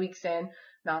 5 weeks in.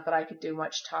 Not that I could do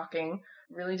much talking.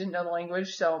 Really didn't know the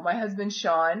language. So my husband,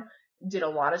 Sean, did a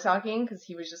lot of talking because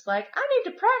he was just like, I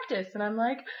need to practice. And I'm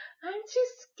like, I'm too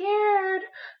scared.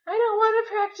 I don't want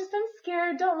to practice. I'm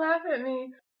scared. Don't laugh at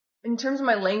me. In terms of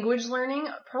my language learning,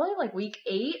 probably like week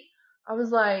 8, I was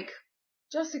like,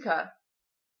 Jessica,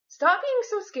 stop being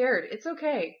so scared. It's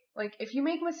okay. Like, if you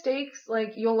make mistakes,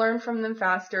 like, you'll learn from them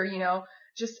faster,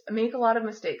 just make a lot of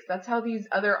mistakes. That's how these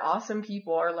other awesome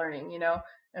people are learning,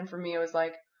 And for me, it was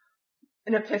like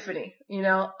an epiphany,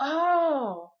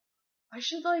 oh, I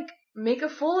should like make a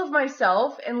fool of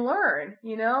myself and learn,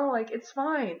 like it's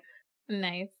fine.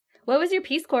 Nice. What was your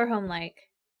Peace Corps home like?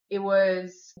 It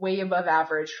was way above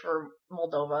average for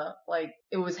Moldova. Like,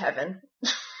 it was heaven.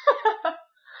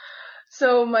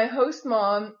 So my host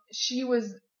mom, she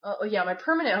was, my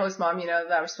permanent host mom,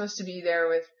 that I was supposed to be there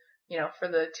with, for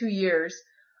the 2 years.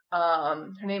 Her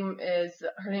name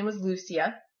was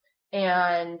Lucia,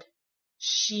 and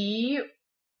she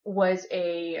was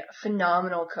a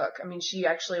phenomenal cook. I mean, she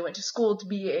actually went to school to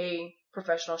be a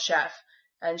professional chef,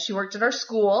 and she worked at our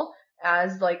school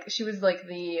as like, she was like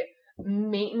the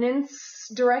maintenance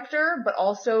director, but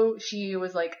also she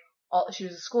was like, she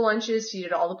was at school lunches, she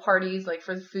did all the parties like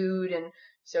for the food, and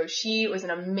so she was an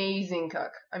amazing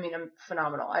cook. I mean, I'm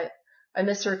phenomenal. I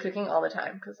miss her cooking all the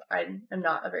time because I am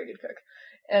not a very good cook.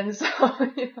 And so,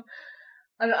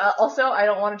 and also I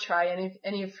don't want to try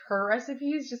any of her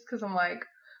recipes just because I'm like,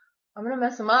 I'm going to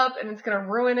mess them up and it's going to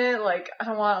ruin it. Like, I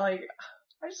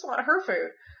just want her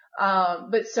food.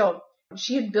 But so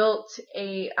she had built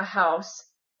a house,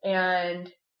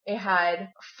 and it had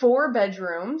 4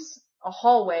 bedrooms, a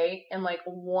hallway, and like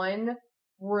 1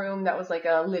 room that was like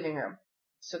a living room.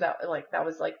 So that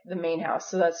was like the main house.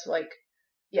 So that's like,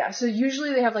 so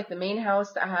usually they have like the main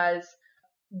house that has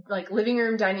like living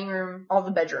room, dining room, all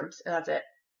the bedrooms, and that's it.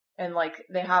 And like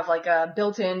they have like a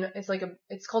built-in,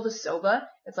 it's called a soba.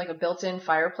 It's like a built-in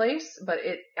fireplace, but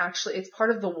it's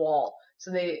part of the wall.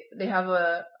 So they have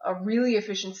a really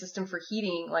efficient system for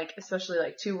heating, like especially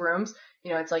like 2 rooms.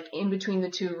 It's like in between the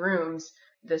 2 rooms,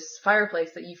 this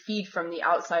fireplace that you feed from the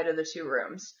outside of the 2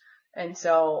 rooms. And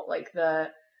so like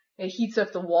it heats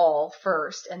up the wall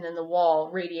first, and then the wall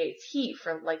radiates heat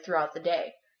for like throughout the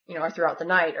day, or throughout the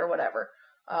night or whatever.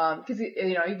 Cause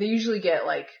they usually get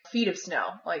like feet of snow,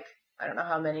 like I don't know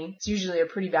how many. It's usually a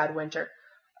pretty bad winter.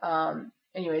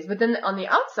 Anyways, but then on the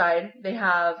outside they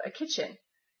have a kitchen,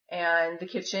 and the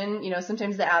kitchen,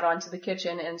 sometimes they add on to the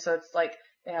kitchen. And so it's like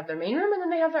they have their main room and then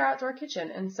they have their outdoor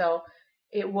kitchen. And so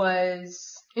it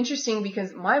was interesting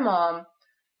because my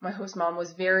host mom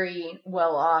was very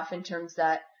well off in terms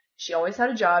that she always had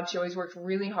a job. She always worked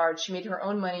really hard. She made her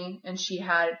own money, and she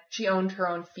owned her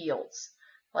own fields,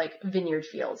 like vineyard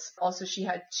fields. Also, she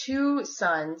had 2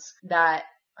 sons that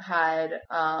had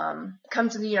come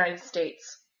to the United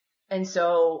States. And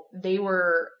so they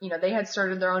were, they had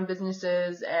started their own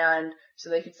businesses, and so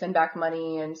they could send back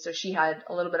money. And so she had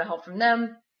a little bit of help from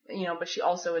them, but she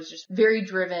also was just very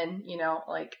driven,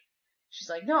 like she's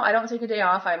like, no, I don't take a day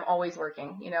off. I'm always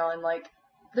working, and like,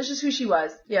 that's just who she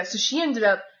was. Yeah. So she ended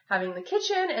up having the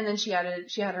kitchen, and then she had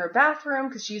her bathroom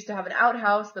because she used to have an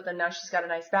outhouse, but then now she's got a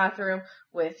nice bathroom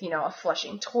with, a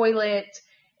flushing toilet,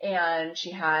 and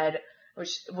she had,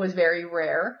 which was very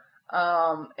rare.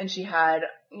 And she had,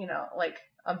 like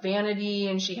a vanity,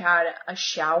 and she had a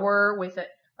shower with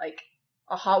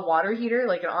a hot water heater,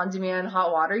 like an on-demand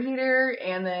hot water heater.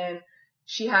 And then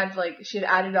she had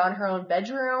added on her own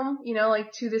bedroom,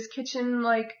 like to this kitchen,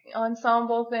 like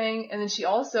ensemble thing. And then she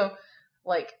also,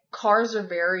 like, cars are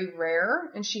very rare,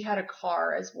 and she had a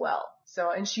car as well.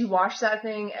 So, and she washed that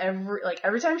thing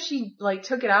every time she like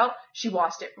took it out, she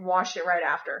washed it right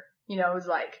after. It was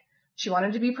like, she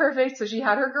wanted to be perfect, so she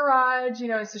had her garage,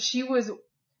 so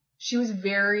she was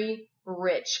very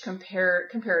rich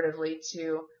comparatively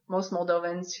to most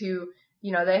Moldovans who,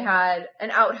 they had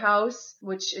an outhouse,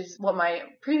 which is what my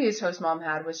previous host mom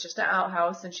had, was just an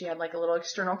outhouse, and she had like a little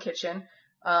external kitchen.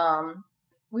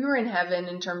 We were in heaven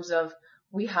in terms of,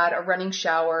 we had a running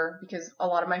shower because a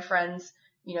lot of my friends,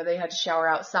 they had to shower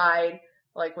outside,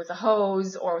 like with a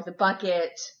hose or with a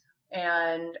bucket.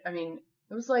 And I mean,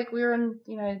 it was like we were in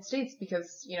the United States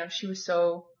because, she was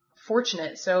so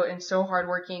fortunate, so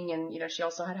hardworking, and, she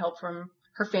also had help from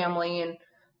her family and,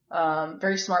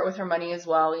 very smart with her money as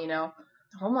well,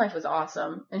 Home life was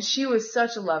awesome. And she was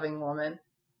such a loving woman,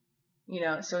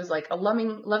 so it was like a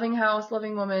loving house,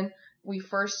 loving woman. We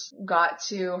first got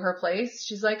to her place.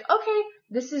 She's like, okay,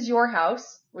 this is your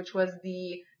house, which was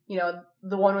the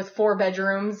one with 4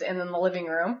 bedrooms and then the living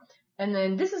room. And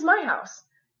then this is my house.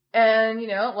 And,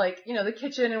 the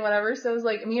kitchen and whatever. So it was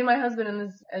like me and my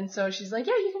husband and so she's like,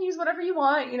 yeah, you can use whatever you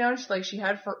want. She's like, she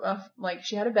had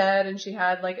a bed and she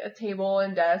had like a table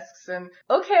and desks and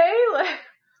okay, like,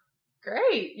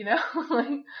 great,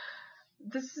 like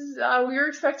this is, we were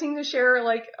expecting to share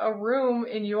like a room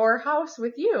in your house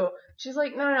with you. She's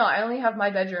like, no, I only have my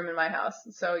bedroom in my house.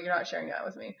 So you're not sharing that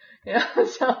with me.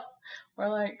 So we're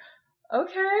like,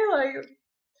 okay, like,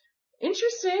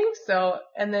 interesting. So,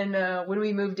 and then, when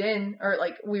we moved in, or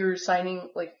like, we signed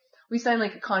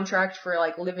like a contract for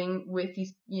like living with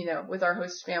these, with our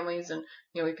host families, and,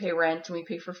 we pay rent and we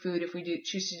pay for food if we do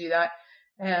choose to do that.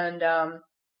 And,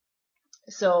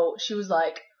 so she was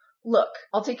like, look,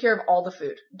 I'll take care of all the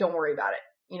food. Don't worry about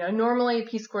it. Normally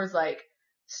Peace Corps is like,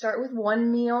 start with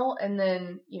one meal and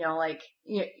then,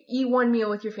 eat one meal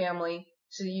with your family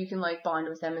so that you can like bond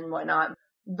with them and whatnot.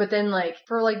 But then like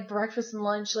for like breakfast and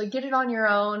lunch, like get it on your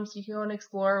own so you can go and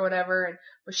explore or whatever.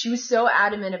 But she was so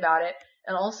adamant about it.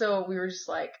 And also we were just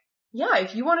like, yeah,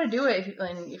 if you want to do it,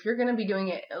 if you're going to be doing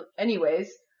it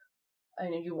anyways,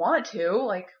 and if you want to,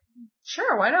 like,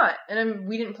 sure, why not? And then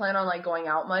we didn't plan on like going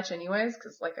out much anyways,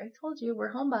 because like I told you,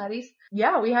 we're homebodies.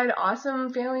 Yeah, we had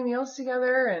awesome family meals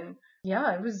together, and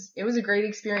yeah, it was a great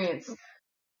experience.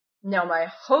 Now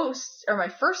my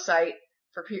first site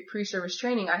for pre-service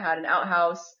training, I had an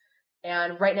outhouse,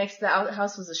 and right next to the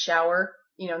outhouse was a shower,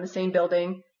 in the same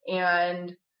building,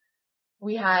 and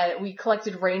we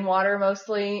collected rainwater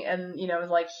mostly, and, it was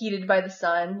like heated by the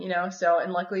sun, so,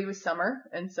 and luckily it was summer,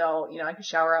 and so, I could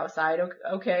shower outside.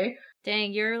 Okay.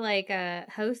 Dang, you're like a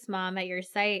host mom at your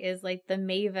site is like the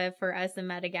Mava for us in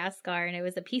Madagascar, and it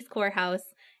was a Peace Corps house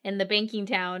in the banking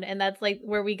town, and that's like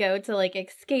where we go to like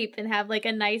escape and have like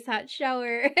a nice hot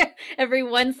shower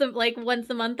once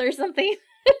a month or something.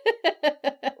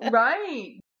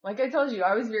 Right. Like I told you,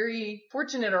 I was very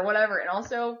fortunate or whatever, and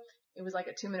also it was like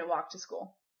a 2-minute walk to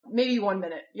school. Maybe 1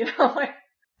 minute,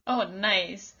 Oh,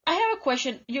 nice. I have a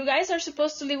question. You guys are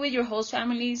supposed to live with your host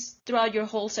families throughout your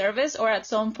whole service, or at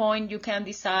some point you can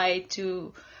decide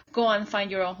to go and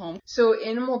find your own home? So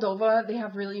in Moldova, they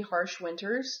have really harsh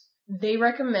winters. They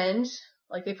recommend,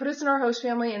 like they put us in our host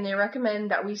family and they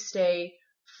recommend that we stay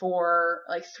for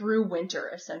like through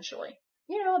winter, essentially.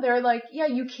 They're like, yeah,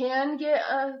 you can get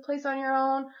a place on your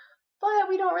own, but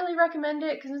we don't really recommend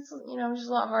it because it's, just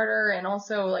a lot harder. And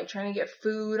also like trying to get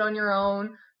food on your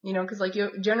own, because like you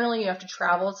have to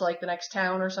travel to like the next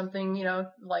town or something,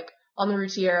 like on the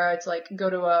Riviera, it's like go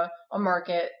to a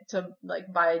market to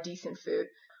like buy a decent food.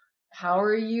 How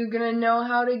are you going to know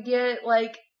how to get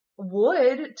like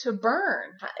wood to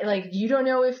burn? Like you don't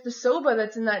know if the soba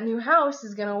that's in that new house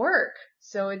is going to work.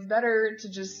 So it's better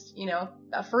to just,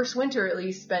 that first winter at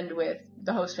least spend with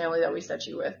the host family that we set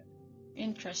you with.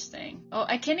 Interesting. Oh,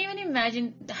 I can't even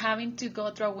imagine having to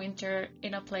go through a winter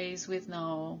in a place with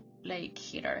no like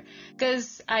heater.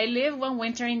 Because I lived one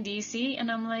winter in DC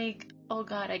and I'm like, oh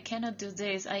God, I cannot do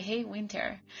this. I hate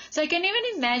winter. So I can't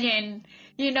even imagine,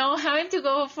 having to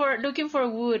go looking for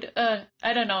wood.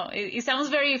 I don't know. It sounds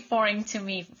very foreign to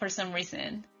me for some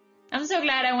reason. I'm so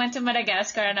glad I went to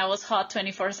Madagascar and I was hot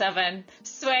 24/7,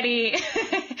 sweaty,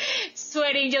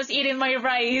 just eating my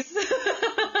rice.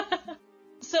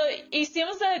 So it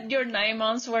seems that your 9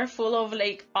 months were full of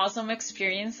like awesome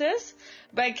experiences,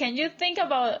 but can you think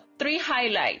about 3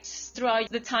 highlights throughout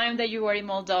the time that you were in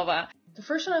Moldova? The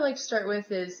first one I'd like to start with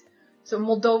is, so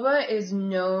Moldova is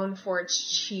known for its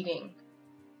cheating.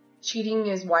 Cheating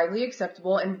is widely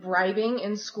acceptable and bribing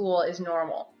in school is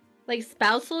normal. Like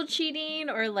spousal cheating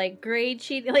or like grade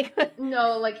cheating? Like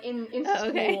no, like in school.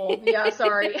 Okay. Yeah,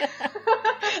 sorry.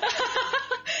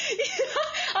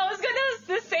 I was gonna ask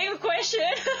the same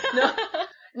question.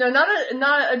 No, not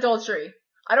adultery.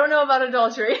 I don't know about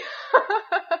adultery.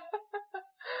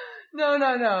 No.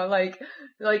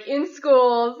 Like in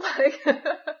schools,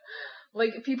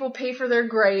 like people pay for their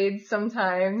grades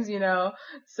sometimes,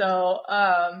 So,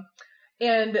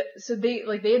 and so they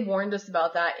had warned us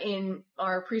about that in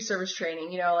our pre-service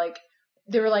training, like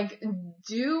they were like,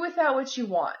 do with that what you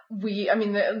want.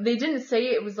 They didn't say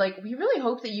it was like, we really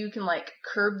hope that you can like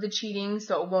curb the cheating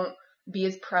so it won't be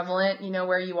as prevalent,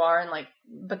 where you are, and like,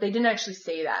 but they didn't actually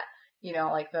say that,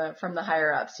 like from the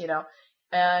higher ups,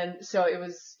 And so it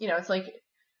was, it's like,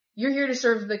 you're here to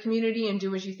serve the community and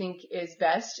do what you think is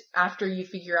best after you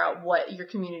figure out what your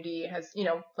community has,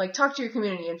 like talk to your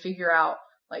community and figure out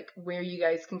like where you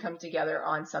guys can come together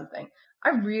on something. I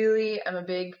really am a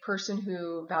big person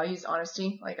who values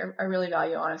honesty. Like I really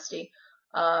value honesty.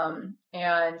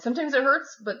 And sometimes it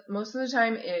hurts, but most of the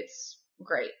time it's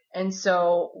great. And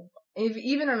so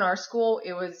even in our school,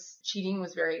 cheating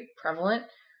was very prevalent.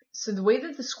 So the way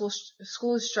that the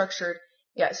school is structured,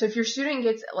 yeah. So if your student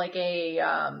gets like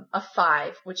a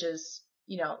 5, which is,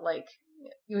 like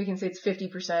we can say it's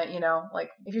 50%, like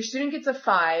if your student gets a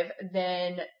 5,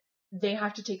 then they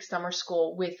have to take summer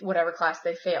school with whatever class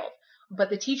they failed. But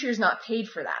the teacher is not paid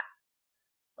for that.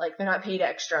 Like they're not paid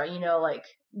extra, like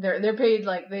they're paid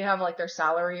like they have like their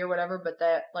salary or whatever, but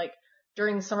that like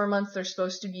during the summer months they're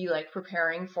supposed to be like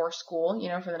preparing for school,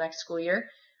 for the next school year.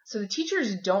 So the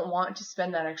teachers don't want to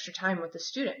spend that extra time with the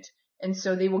student. And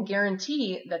so they will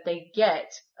guarantee that they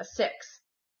get a 6,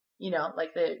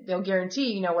 like they'll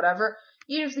guarantee, whatever,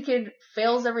 even if the kid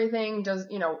fails everything, doesn't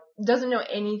know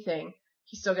anything,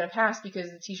 he's still going to pass because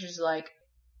the teacher's like,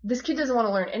 this kid doesn't want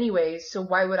to learn anyways, so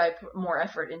why would I put more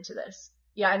effort into this?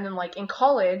 Yeah. And then like in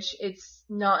college, it's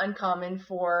not uncommon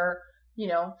for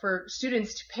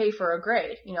students to pay for a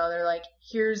grade. They're like,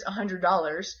 here's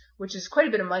 $100, which is quite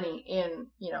a bit of money in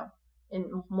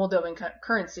Moldovan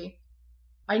currency.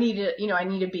 I need a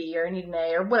B or I need an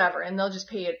A or whatever. And they'll just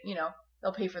pay it,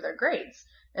 they'll pay for their grades.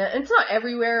 And it's not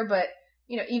everywhere, but,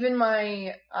 even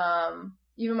my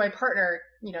partner,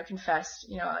 confessed,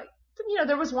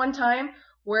 there was one time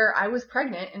where I was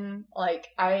pregnant and like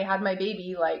I had my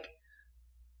baby like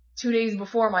 2 days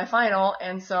before my final.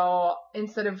 And so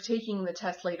instead of taking the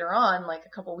test later on, like a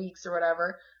couple weeks or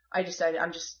whatever, I decided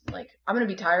I'm just like, I'm going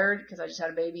to be tired because I just had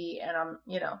a baby and I'm,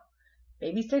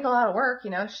 babies take a lot of work,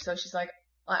 so she's like,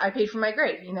 I paid for my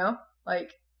grade,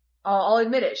 like I'll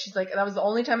admit it. She's like, that was the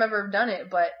only time I've ever done it,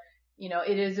 but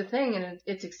it is a thing and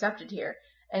it's accepted here.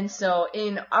 And so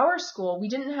in our school, we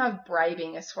didn't have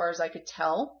bribing as far as I could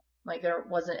tell. Like there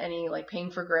wasn't any like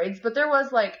paying for grades, but there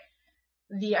was like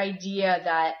the idea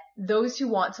that those who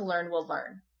want to learn will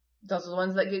learn. Those are the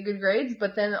ones that get good grades,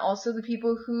 but then also the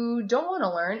people who don't want to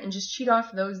learn and just cheat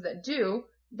off those that do,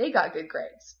 they got good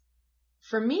grades.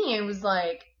 For me, it was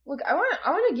like, look, I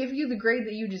want to give you the grade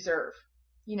that you deserve.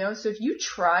 So if you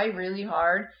try really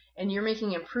hard and you're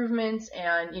making improvements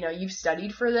and, you've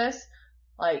studied for this,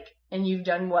 like, and you've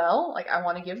done well, like, I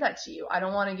want to give that to you. I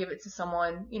don't want to give it to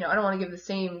someone, I don't want to give the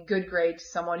same good grade to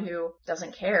someone who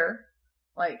doesn't care.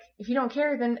 Like, if you don't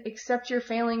care, then accept your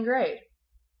failing grade.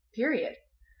 Period.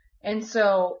 And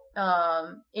so,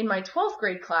 in my 12th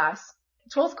grade class,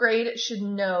 12th grade should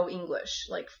know English.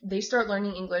 Like, they start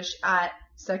learning English at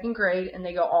 2nd grade and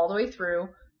they go all the way through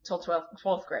till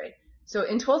 12th grade. So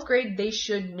in 12th grade, they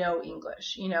should know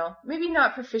English, maybe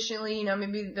not proficiently,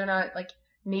 maybe they're not like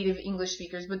native English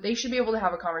speakers, but they should be able to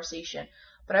have a conversation.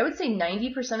 But I would say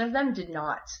 90% of them did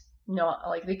not know,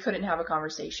 like they couldn't have a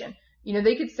conversation.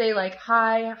 They could say like,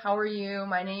 hi, how are you?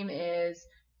 My name is,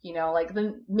 like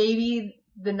maybe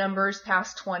the numbers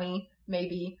past 20,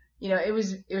 maybe, it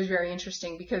was very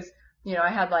interesting because, I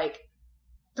had like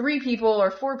 3 people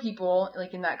or 4 people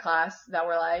like in that class that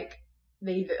were like,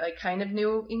 they like kind of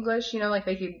knew English, like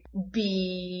they could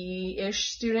B-ish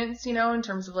students, in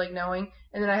terms of like knowing.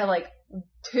 And then I had like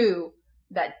 2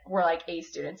 that were like A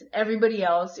students, and everybody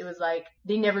else, it was like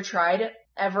they never tried it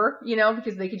ever,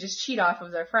 because they could just cheat off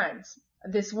of their friends.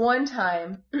 This one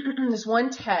time, this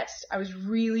one test, I was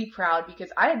really proud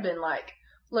because I had been like,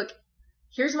 look,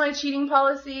 here's my cheating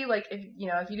policy. Like, if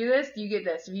you do this, you get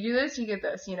this. If you do this, you get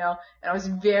this, and I was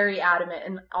very adamant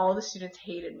and all the students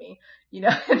hated me, and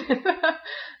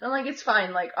I'm like, it's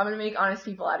fine. Like, I'm going to make honest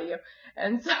people out of you.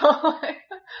 And so like,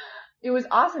 it was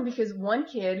awesome because one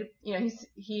kid,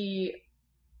 he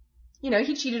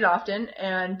cheated often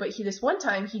but this one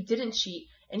time he didn't cheat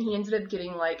and he ended up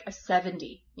getting like a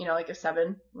 70, like a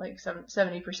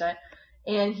 70%.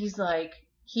 And he's like,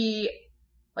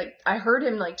 I heard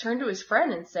him like turn to his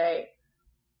friend and say,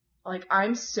 like,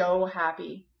 I'm so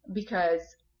happy because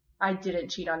I didn't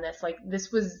cheat on this. Like,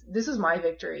 this was my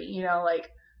victory, like,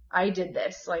 I did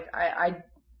this. Like,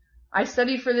 I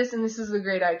studied for this and this is the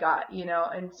grade I got,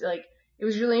 and like, it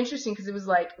was really interesting because it was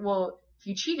like, well, if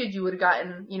you cheated, you would have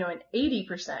gotten, an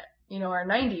 80%, or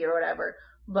 90 or whatever,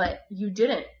 but you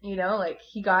didn't, like,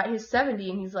 he got his 70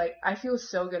 and he's like, I feel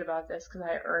so good about this because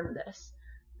I earned this.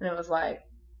 And it was like,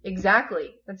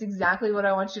 exactly. That's exactly what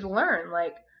I want you to learn.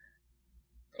 Like,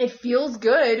 it feels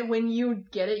good when you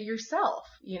get it yourself,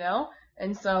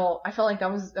 And so I felt like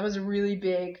that was a really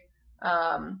big,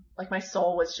 like my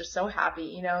soul was just so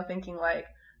happy, thinking like,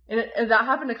 And that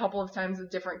happened a couple of times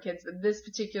with different kids, but this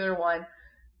particular one,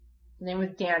 his name was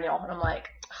Daniel, and I'm like,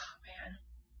 oh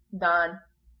man, Don,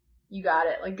 you got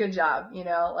it. Like, good job, you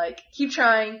know, like, keep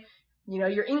trying. You know,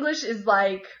 your English is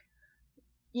like,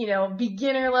 you know,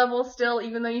 beginner level still,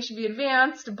 even though you should be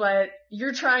advanced, but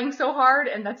you're trying so hard,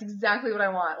 and that's exactly what I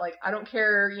want. Like, I don't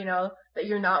care, you know, that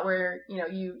you're not where, you know,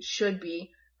 you should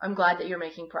be. I'm glad that you're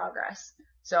making progress.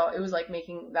 So it was like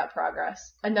making that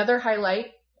progress. Another highlight,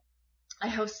 I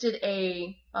hosted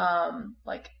a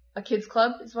kids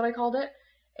club is what I called it.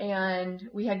 And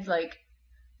we had like,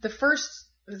 it was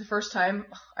the first time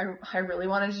I really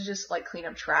wanted to just like clean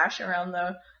up trash around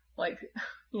the, like,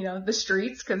 you know, the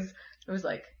streets, cause it was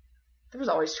like, there was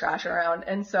always trash around.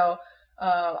 And so,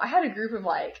 I had a group of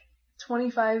like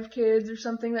 25 kids or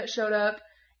something that showed up,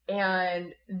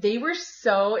 and they were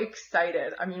so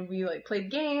excited. I mean, we like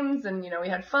played games, and, you know, we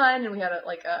had fun, and we had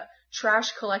a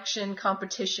trash collection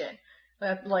competition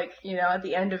that, like, you know, at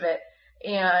the end of it.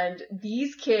 And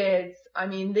these kids, I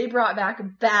mean, they brought back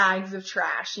bags of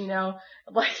trash, you know,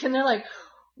 like, and they're like,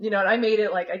 you know, and I made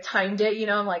it, like, I timed it, you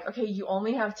know, I'm like, okay, you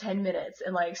only have 10 minutes.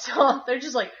 And like, so they're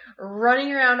just like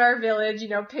running around our village, you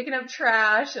know, picking up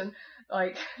trash and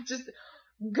like just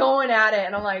going at it.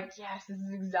 And I'm like, yes, this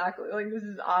is exactly, like, this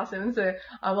is awesome. So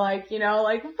I'm like, you know,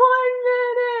 like 1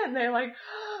 minute, and they're like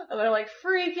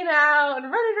freaking out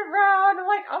and running around. I'm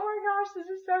like, oh my gosh, this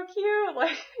is so cute.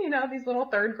 Like, you know, these little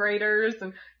third graders,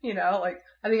 and, you know, like,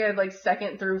 I think I had like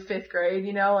 2nd through 5th grade,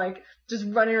 you know, like just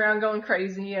running around going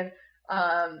crazy. And,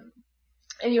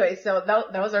 anyway, so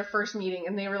that was our first meeting,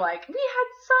 and they were like, we had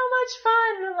so much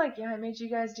fun. And I'm like, yeah, I made you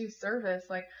guys do service.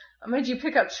 Like, I made you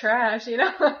pick up trash, you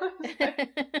know? Like,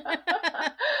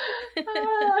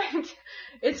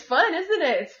 it's fun, isn't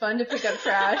it? It's fun to pick up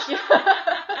trash.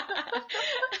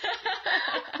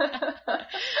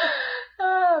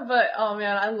 But, oh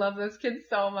man, I love those kids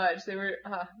so much. They were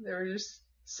just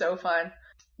so fun.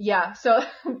 Yeah, so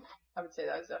I would say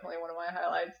that was definitely one of my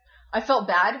highlights. I felt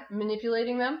bad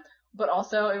manipulating them, but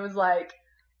also it was like,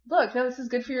 look, no, this is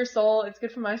good for your soul. It's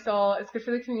good for my soul. It's good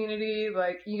for the community.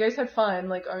 Like, you guys had fun.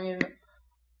 Like, I mean,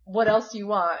 what else do you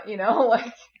want? You know,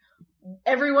 like,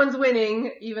 everyone's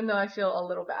winning, even though I feel a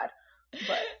little bad,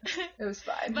 but it was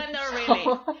fine. But not really.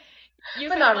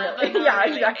 But not really.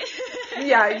 Exactly.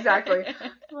 Yeah, exactly.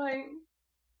 Like,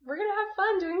 we're gonna have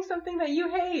fun doing something that you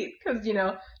hate. Cause, you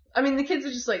know, I mean, the kids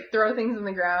would just like throw things in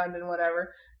the ground and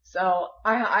whatever. So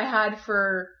I had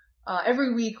for,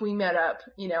 every week we met up,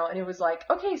 you know, and it was like,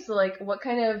 okay, so like, what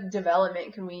kind of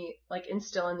development can we like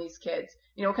instill in these kids?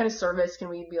 You know, what kind of service can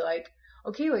we be like,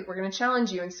 okay, like, we're going to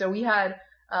challenge you. And so we had,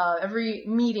 every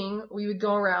meeting we would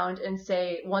go around and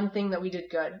say one thing that we did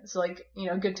good. So like, you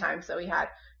know, good times that we had.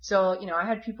 So, you know, I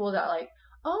had people that like,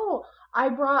 oh, I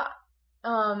brought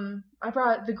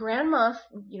the grandma,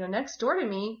 you know, next door to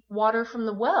me water from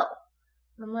the well.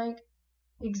 And I'm like,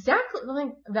 exactly. I'm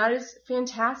like, that is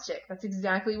fantastic. That's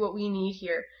exactly what we need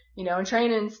here, you know, and trying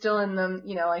to instill in them,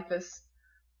 you know, like this,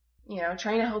 you know,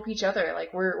 trying to help each other.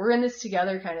 Like, we're in this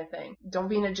together kind of thing. Don't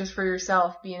be in it just for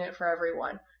yourself, be in it for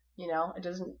everyone. You know, it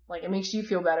doesn't, like, it makes you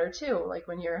feel better too, like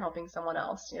when you're helping someone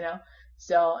else, you know.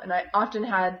 So, and I often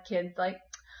had kids like,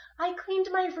 I cleaned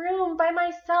my room by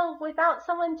myself without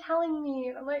someone telling me.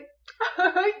 And I'm like,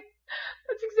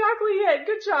 that's exactly it.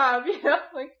 Good job. You know,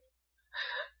 like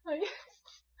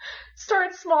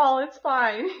start small. It's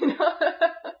fine. You know.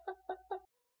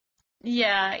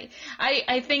 Yeah,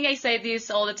 I think I say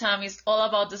this all the time. It's all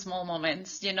about the small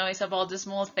moments. You know, it's about the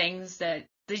small things that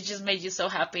they just made you so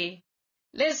happy.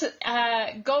 Let's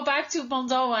go back to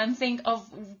Moldova and think of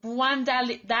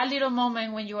that little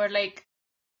moment when you were like,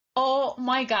 oh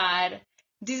my God,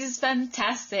 this is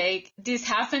fantastic. This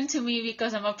happened to me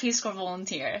because I'm a Peace Corps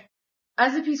volunteer.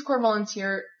 As a Peace Corps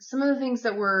volunteer, some of the things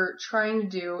that we're trying to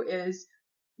do is,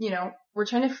 you know, we're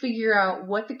trying to figure out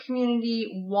what the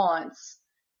community wants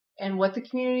and what the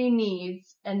community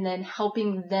needs, and then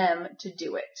helping them to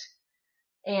do it.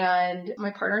 And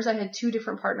my partners, I had 2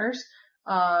 different partners,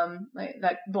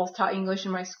 that both taught English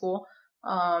in my school.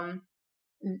 And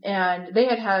they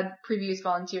had previous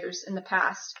volunteers in the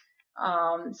past.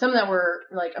 Some that were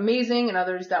like amazing and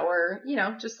others that were, you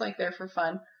know, just like there for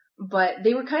fun, but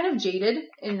they were kind of jaded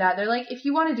in that they're like, if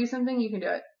you want to do something, you can do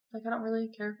it. Like, I don't really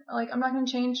care. Like, I'm not going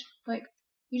to change. Like,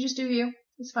 you just do you.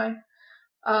 It's fine.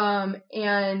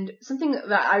 And something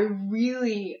that I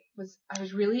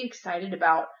was really excited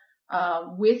about,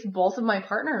 with both of my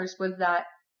partners was that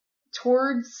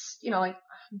towards, you know, like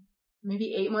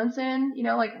maybe 8 months in, you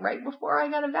know, like right before I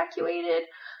got evacuated,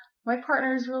 my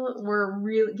partners were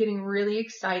really getting really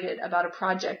excited about a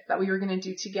project that we were going to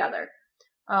do together.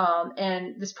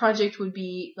 And this project would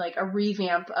be like a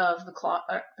revamp of the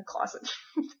closet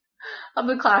of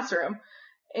the classroom.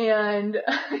 And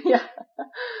yeah,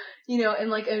 and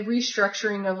like a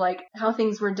restructuring of like how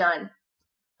things were done.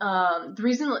 The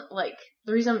reason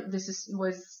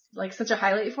was like such a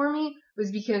highlight for me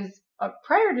was because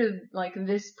prior to like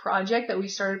this project that we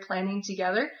started planning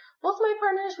together, both my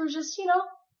partners were just,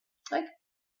 like,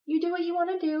 you do what you want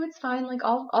to do. It's fine. Like,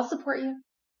 I'll support you.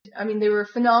 I mean, they were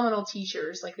phenomenal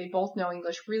teachers. Like, they both know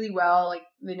English really well. Like,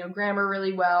 they know grammar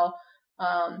really well.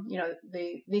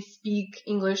 They speak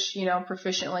English,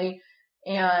 proficiently.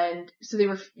 And so they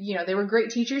were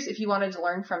great teachers if you wanted to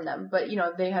learn from them. But,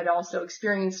 they had also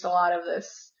experienced a lot of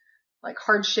this, like,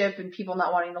 hardship and people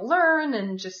not wanting to learn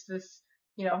and just this,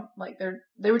 like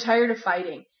they were tired of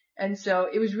fighting. And so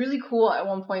it was really cool at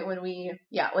one point when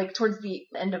like towards the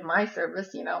end of my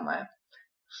service,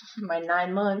 my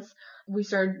 9 months, we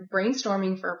started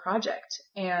brainstorming for a project,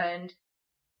 and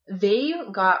they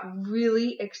got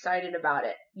really excited about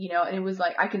it, and it was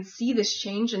like, I could see this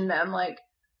change in them. Like,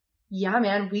 yeah,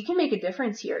 man, we can make a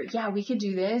difference here. Yeah, we could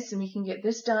do this and we can get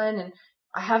this done. And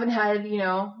I haven't had,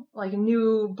 like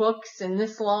new books in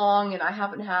this long, and I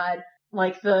haven't had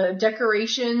like the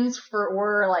decorations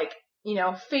were like,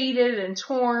 faded and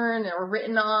torn or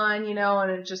written on,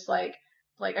 and it just like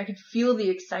I could feel the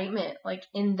excitement like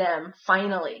in them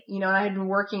finally, and I had been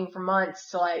working for months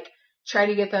to like try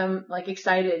to get them like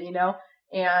excited,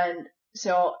 and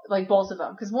so like both of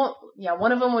them, because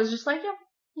one of them was just like,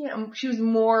 she was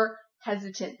more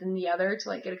hesitant than the other to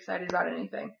like get excited about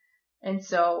anything. And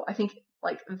so I think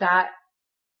like that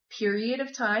period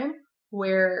of time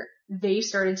where they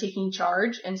started taking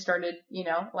charge and started,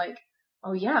 like,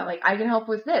 oh yeah, like I can help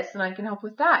with this and I can help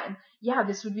with that. And yeah,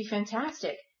 this would be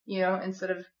fantastic,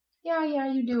 instead of, yeah,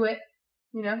 you do it,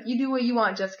 you do what you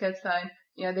want, Jessica, it's fine.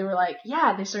 They were like,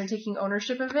 yeah, they started taking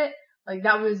ownership of it. Like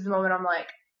that was the moment I'm like,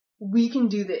 we can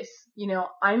do this.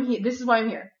 I'm here. This is why I'm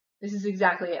here. This is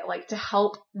exactly it. Like to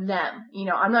help them.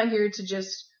 I'm not here to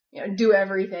just, do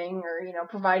everything or,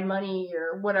 provide money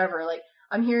or whatever. Like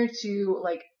I'm here to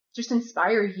like just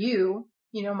inspire you,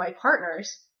 my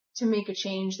partners, to make a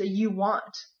change that you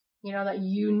want, that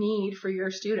you need for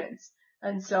your students.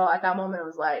 And so at that moment it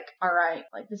was like, all right,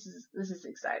 like this is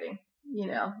exciting.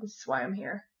 This is why I'm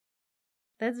here.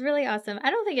 That's really awesome. I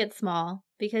don't think it's small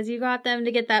because you got them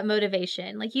to get that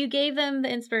motivation. Like you gave them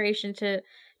the inspiration to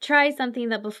try something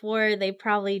that before they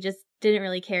probably just didn't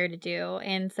really care to do.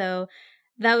 And so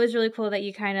that was really cool that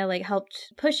you kind of like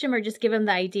helped push them or just give them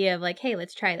the idea of like, hey,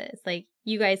 let's try this. Like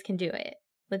you guys can do it.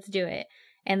 Let's do it.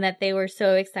 And that they were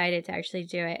so excited to actually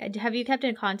do it. Have you kept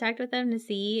in contact with them to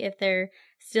see if they're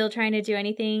still trying to do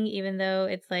anything, even though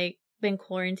it's like been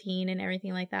quarantine and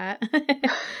everything like that?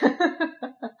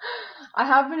 I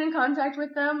have been in contact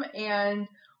with them, and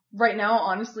right now,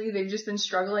 honestly, they've just been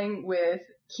struggling with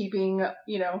keeping,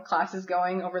 classes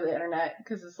going over the internet,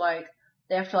 because it's like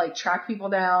they have to like track people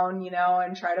down,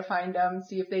 and try to find them,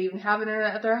 see if they even have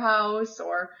internet at their house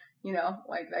or,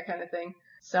 like that kind of thing.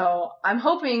 So I'm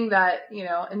hoping that,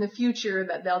 in the future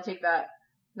that they'll take that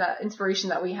inspiration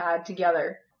that we had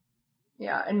together,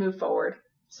 and move forward.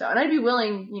 So, and I'd be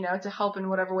willing, to help in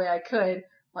whatever way I could,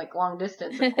 like long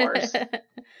distance, of course.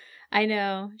 I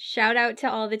know. Shout out to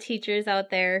all the teachers out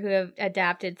there who have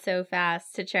adapted so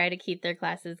fast to try to keep their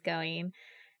classes going.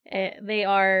 They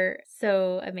are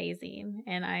so amazing,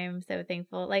 and I am so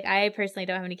thankful. Like, I personally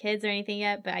don't have any kids or anything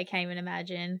yet, but I can't even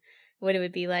imagine what it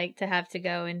would be like to have to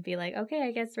go and be like, okay,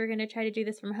 I guess we're going to try to do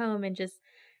this from home, and just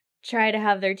try to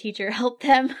have their teacher help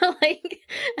them. Like,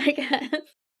 I guess.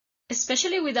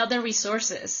 Especially without the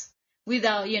resources.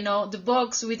 Without, the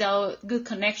books, without good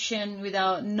connection,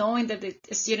 without knowing that the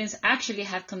students actually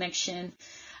have connection.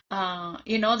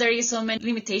 There is so many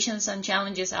limitations and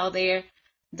challenges out there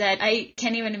that I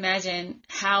can't even imagine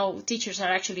how teachers are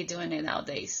actually doing it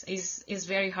nowadays. It's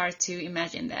very hard to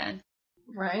imagine that.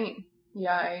 Right.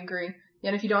 Yeah, I agree.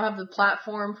 And if you don't have the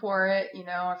platform for it,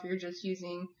 if you're just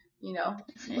using,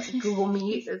 like Google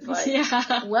Meet, it's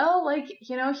like, well, like,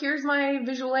 here's my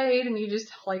visual aid, and you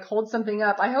just like hold something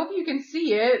up. I hope you can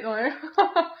see it.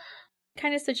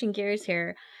 Kind of switching gears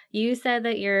here. You said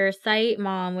that your site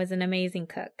mom was an amazing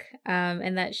cook,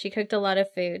 and that she cooked a lot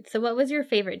of food. So what was your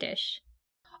favorite dish?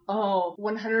 Oh,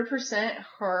 100%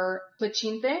 her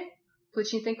plăcinte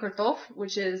cartof,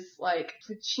 which is like,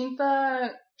 plăcintă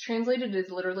translated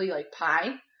is literally like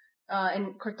pie.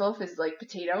 And cartof is like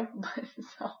potato,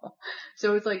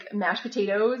 so it's like mashed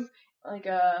potatoes, like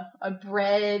a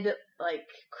bread, like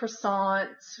croissant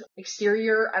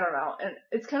exterior, I don't know, and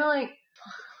it's kind of like,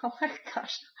 oh my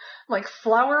gosh, like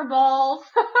flour balls.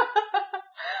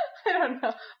 I don't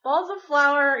know, balls of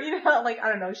flour, like, I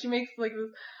don't know. She makes like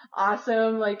this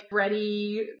awesome, like,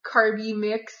 bready, carby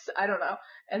mix. I don't know.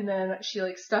 And then she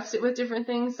like stuffs it with different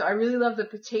things. So I really love the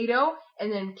potato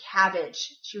and then cabbage.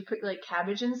 She would put like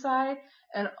cabbage inside,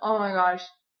 and oh my gosh,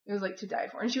 it was like to die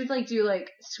for. And she would like do like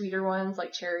sweeter ones,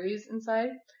 like cherries inside.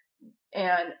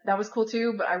 And that was cool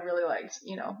too, but I really liked,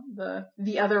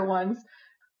 the other ones.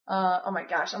 Oh my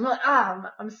gosh, I'm like,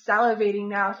 I'm salivating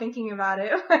now thinking about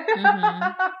it.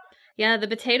 Mm-hmm. Yeah, the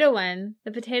potato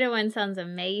one sounds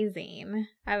amazing.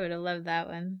 I would have loved that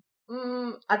one.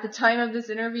 At the time of this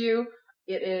interview,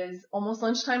 it is almost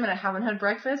lunchtime and I haven't had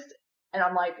breakfast. And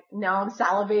I'm like, now I'm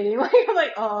salivating. Like, I'm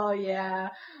like, oh yeah.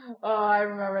 Oh, I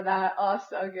remember that. Oh,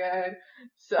 so good.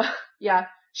 So yeah,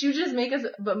 she would just make us,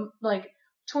 but like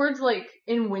towards like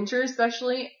in winter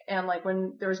especially, and like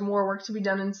when there was more work to be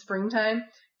done in springtime,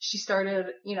 she started,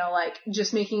 like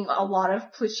just making a lot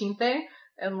of placinte,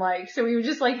 and like, so we would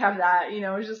just like have that, it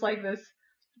was just like this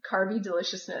carby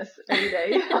deliciousness every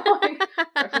day, like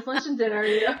breakfast, lunch, and dinner,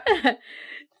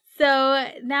 So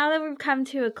now that we've come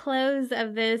to a close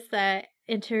of this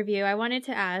interview, I wanted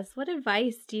to ask, what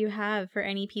advice do you have for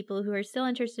any people who are still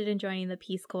interested in joining the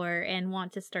Peace Corps and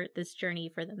want to start this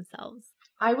journey for themselves?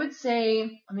 I would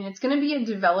say, it's going to be a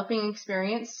developing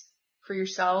experience for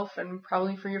yourself and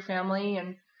probably for your family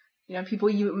and, people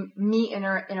you meet and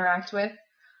interact with.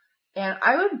 And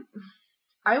I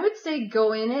would say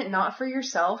go in it not for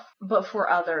yourself, but for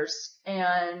others.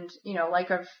 And,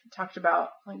 like I've talked about,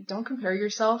 like, don't compare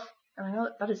yourself. And I know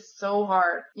that is so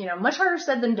hard, much harder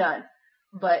said than done,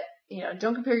 but,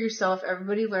 don't compare yourself.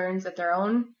 Everybody learns at their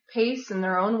own pace and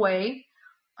their own way.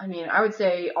 I would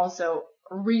say also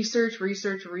research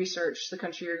the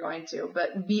country you're going to,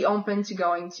 but be open to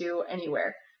going to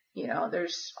anywhere.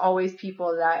 There's always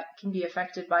people that can be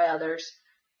affected by others,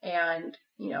 and,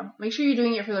 make sure you're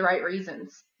doing it for the right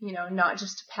reasons, not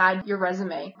just to pad your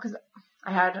resume, because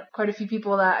I had quite a few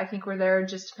people that I think were there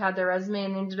just to pad their resume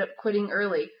and ended up quitting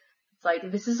early. It's like,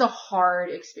 this is a hard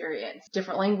experience.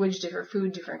 Different language, different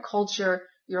food, different culture.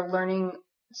 You're learning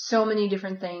so many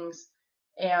different things.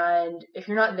 And if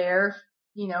you're not there,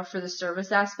 for the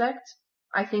service aspect,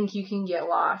 I think you can get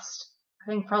lost. I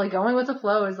think probably going with the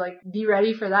flow is like, be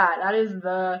ready for that. That is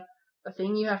the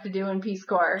thing you have to do in Peace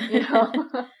Corps,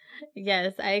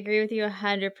 Yes, I agree with you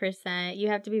 100%. You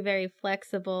have to be very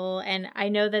flexible. And I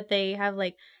know that they have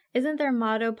like, isn't their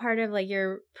motto part of like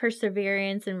your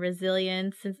perseverance and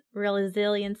resiliency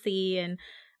and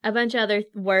a bunch of other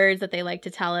words that they like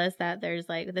to tell us that there's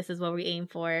like, this is what we aim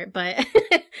for. But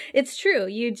it's true.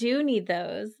 You do need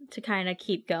those to kind of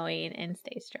keep going and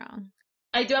stay strong.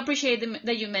 I do appreciate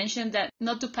that you mentioned that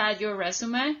not to pad your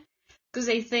resume, because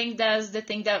I think that's the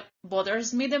thing that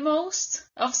bothers me the most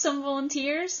of some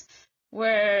volunteers,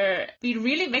 where it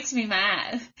really makes me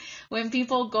mad when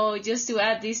people go just to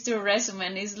add this to a resume,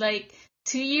 and it's like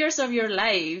 2 years of your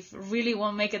life really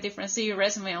won't make a difference to your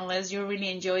resume unless you really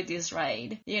enjoy this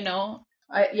ride,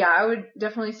 I would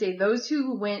definitely say those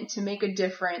who went to make a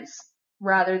difference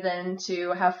rather than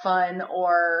to have fun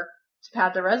or to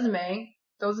pad the resume,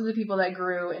 those are the people that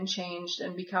grew and changed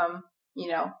and become,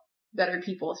 better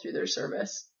people through their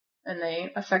service, and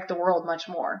they affect the world much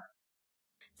more.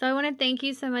 So I want to thank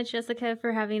you so much, Jessica,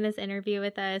 for having this interview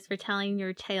with us, for telling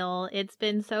your tale. It's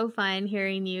been so fun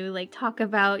hearing you like talk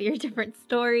about your different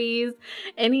stories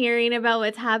and hearing about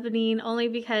what's happening, only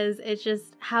because it's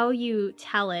just how you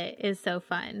tell it is so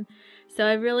fun. So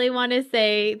I really want to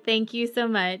say thank you so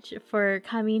much for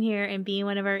coming here and being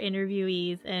one of our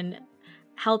interviewees and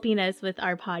helping us with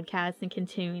our podcast and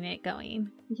continuing it going.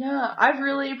 Yeah, I've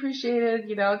really appreciated,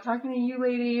 talking to you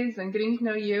ladies and getting to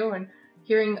know you and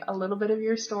hearing a little bit of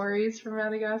your stories from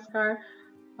Madagascar.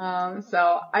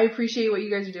 So I appreciate what you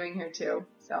guys are doing here too.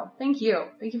 So thank you.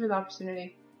 Thank you for the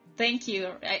opportunity. Thank you.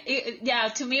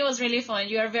 To me it was really fun.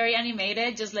 You are very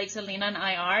animated, just like Selena and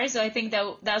I are. So I think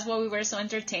that's why we were so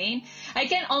entertained. I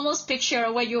can almost picture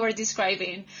what you were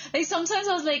describing. Like sometimes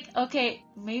I was like, okay,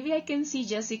 maybe I can see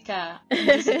Jessica in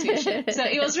this situation. So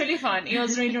it was really fun. It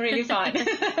was really, really fun.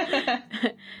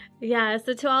 Yeah,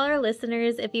 so to all our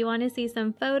listeners, if you want to see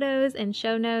some photos and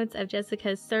show notes of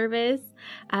Jessica's service,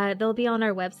 they'll be on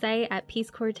our website at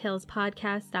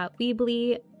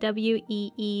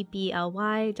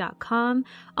peacecorpstales.weebly.com.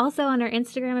 Also on our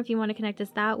Instagram, if you want to connect us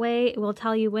that way, we'll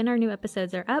tell you when our new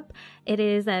episodes are up. It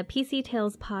is a PC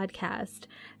Tales Podcast.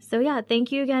 So yeah,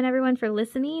 thank you again, everyone, for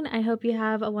listening. I hope you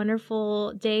have a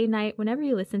wonderful day, night, whenever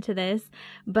you listen to this.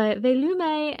 But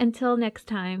velume until next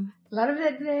time. La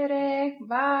vedere.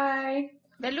 Bye.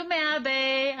 Velume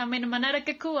abe, amin manara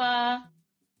kakua.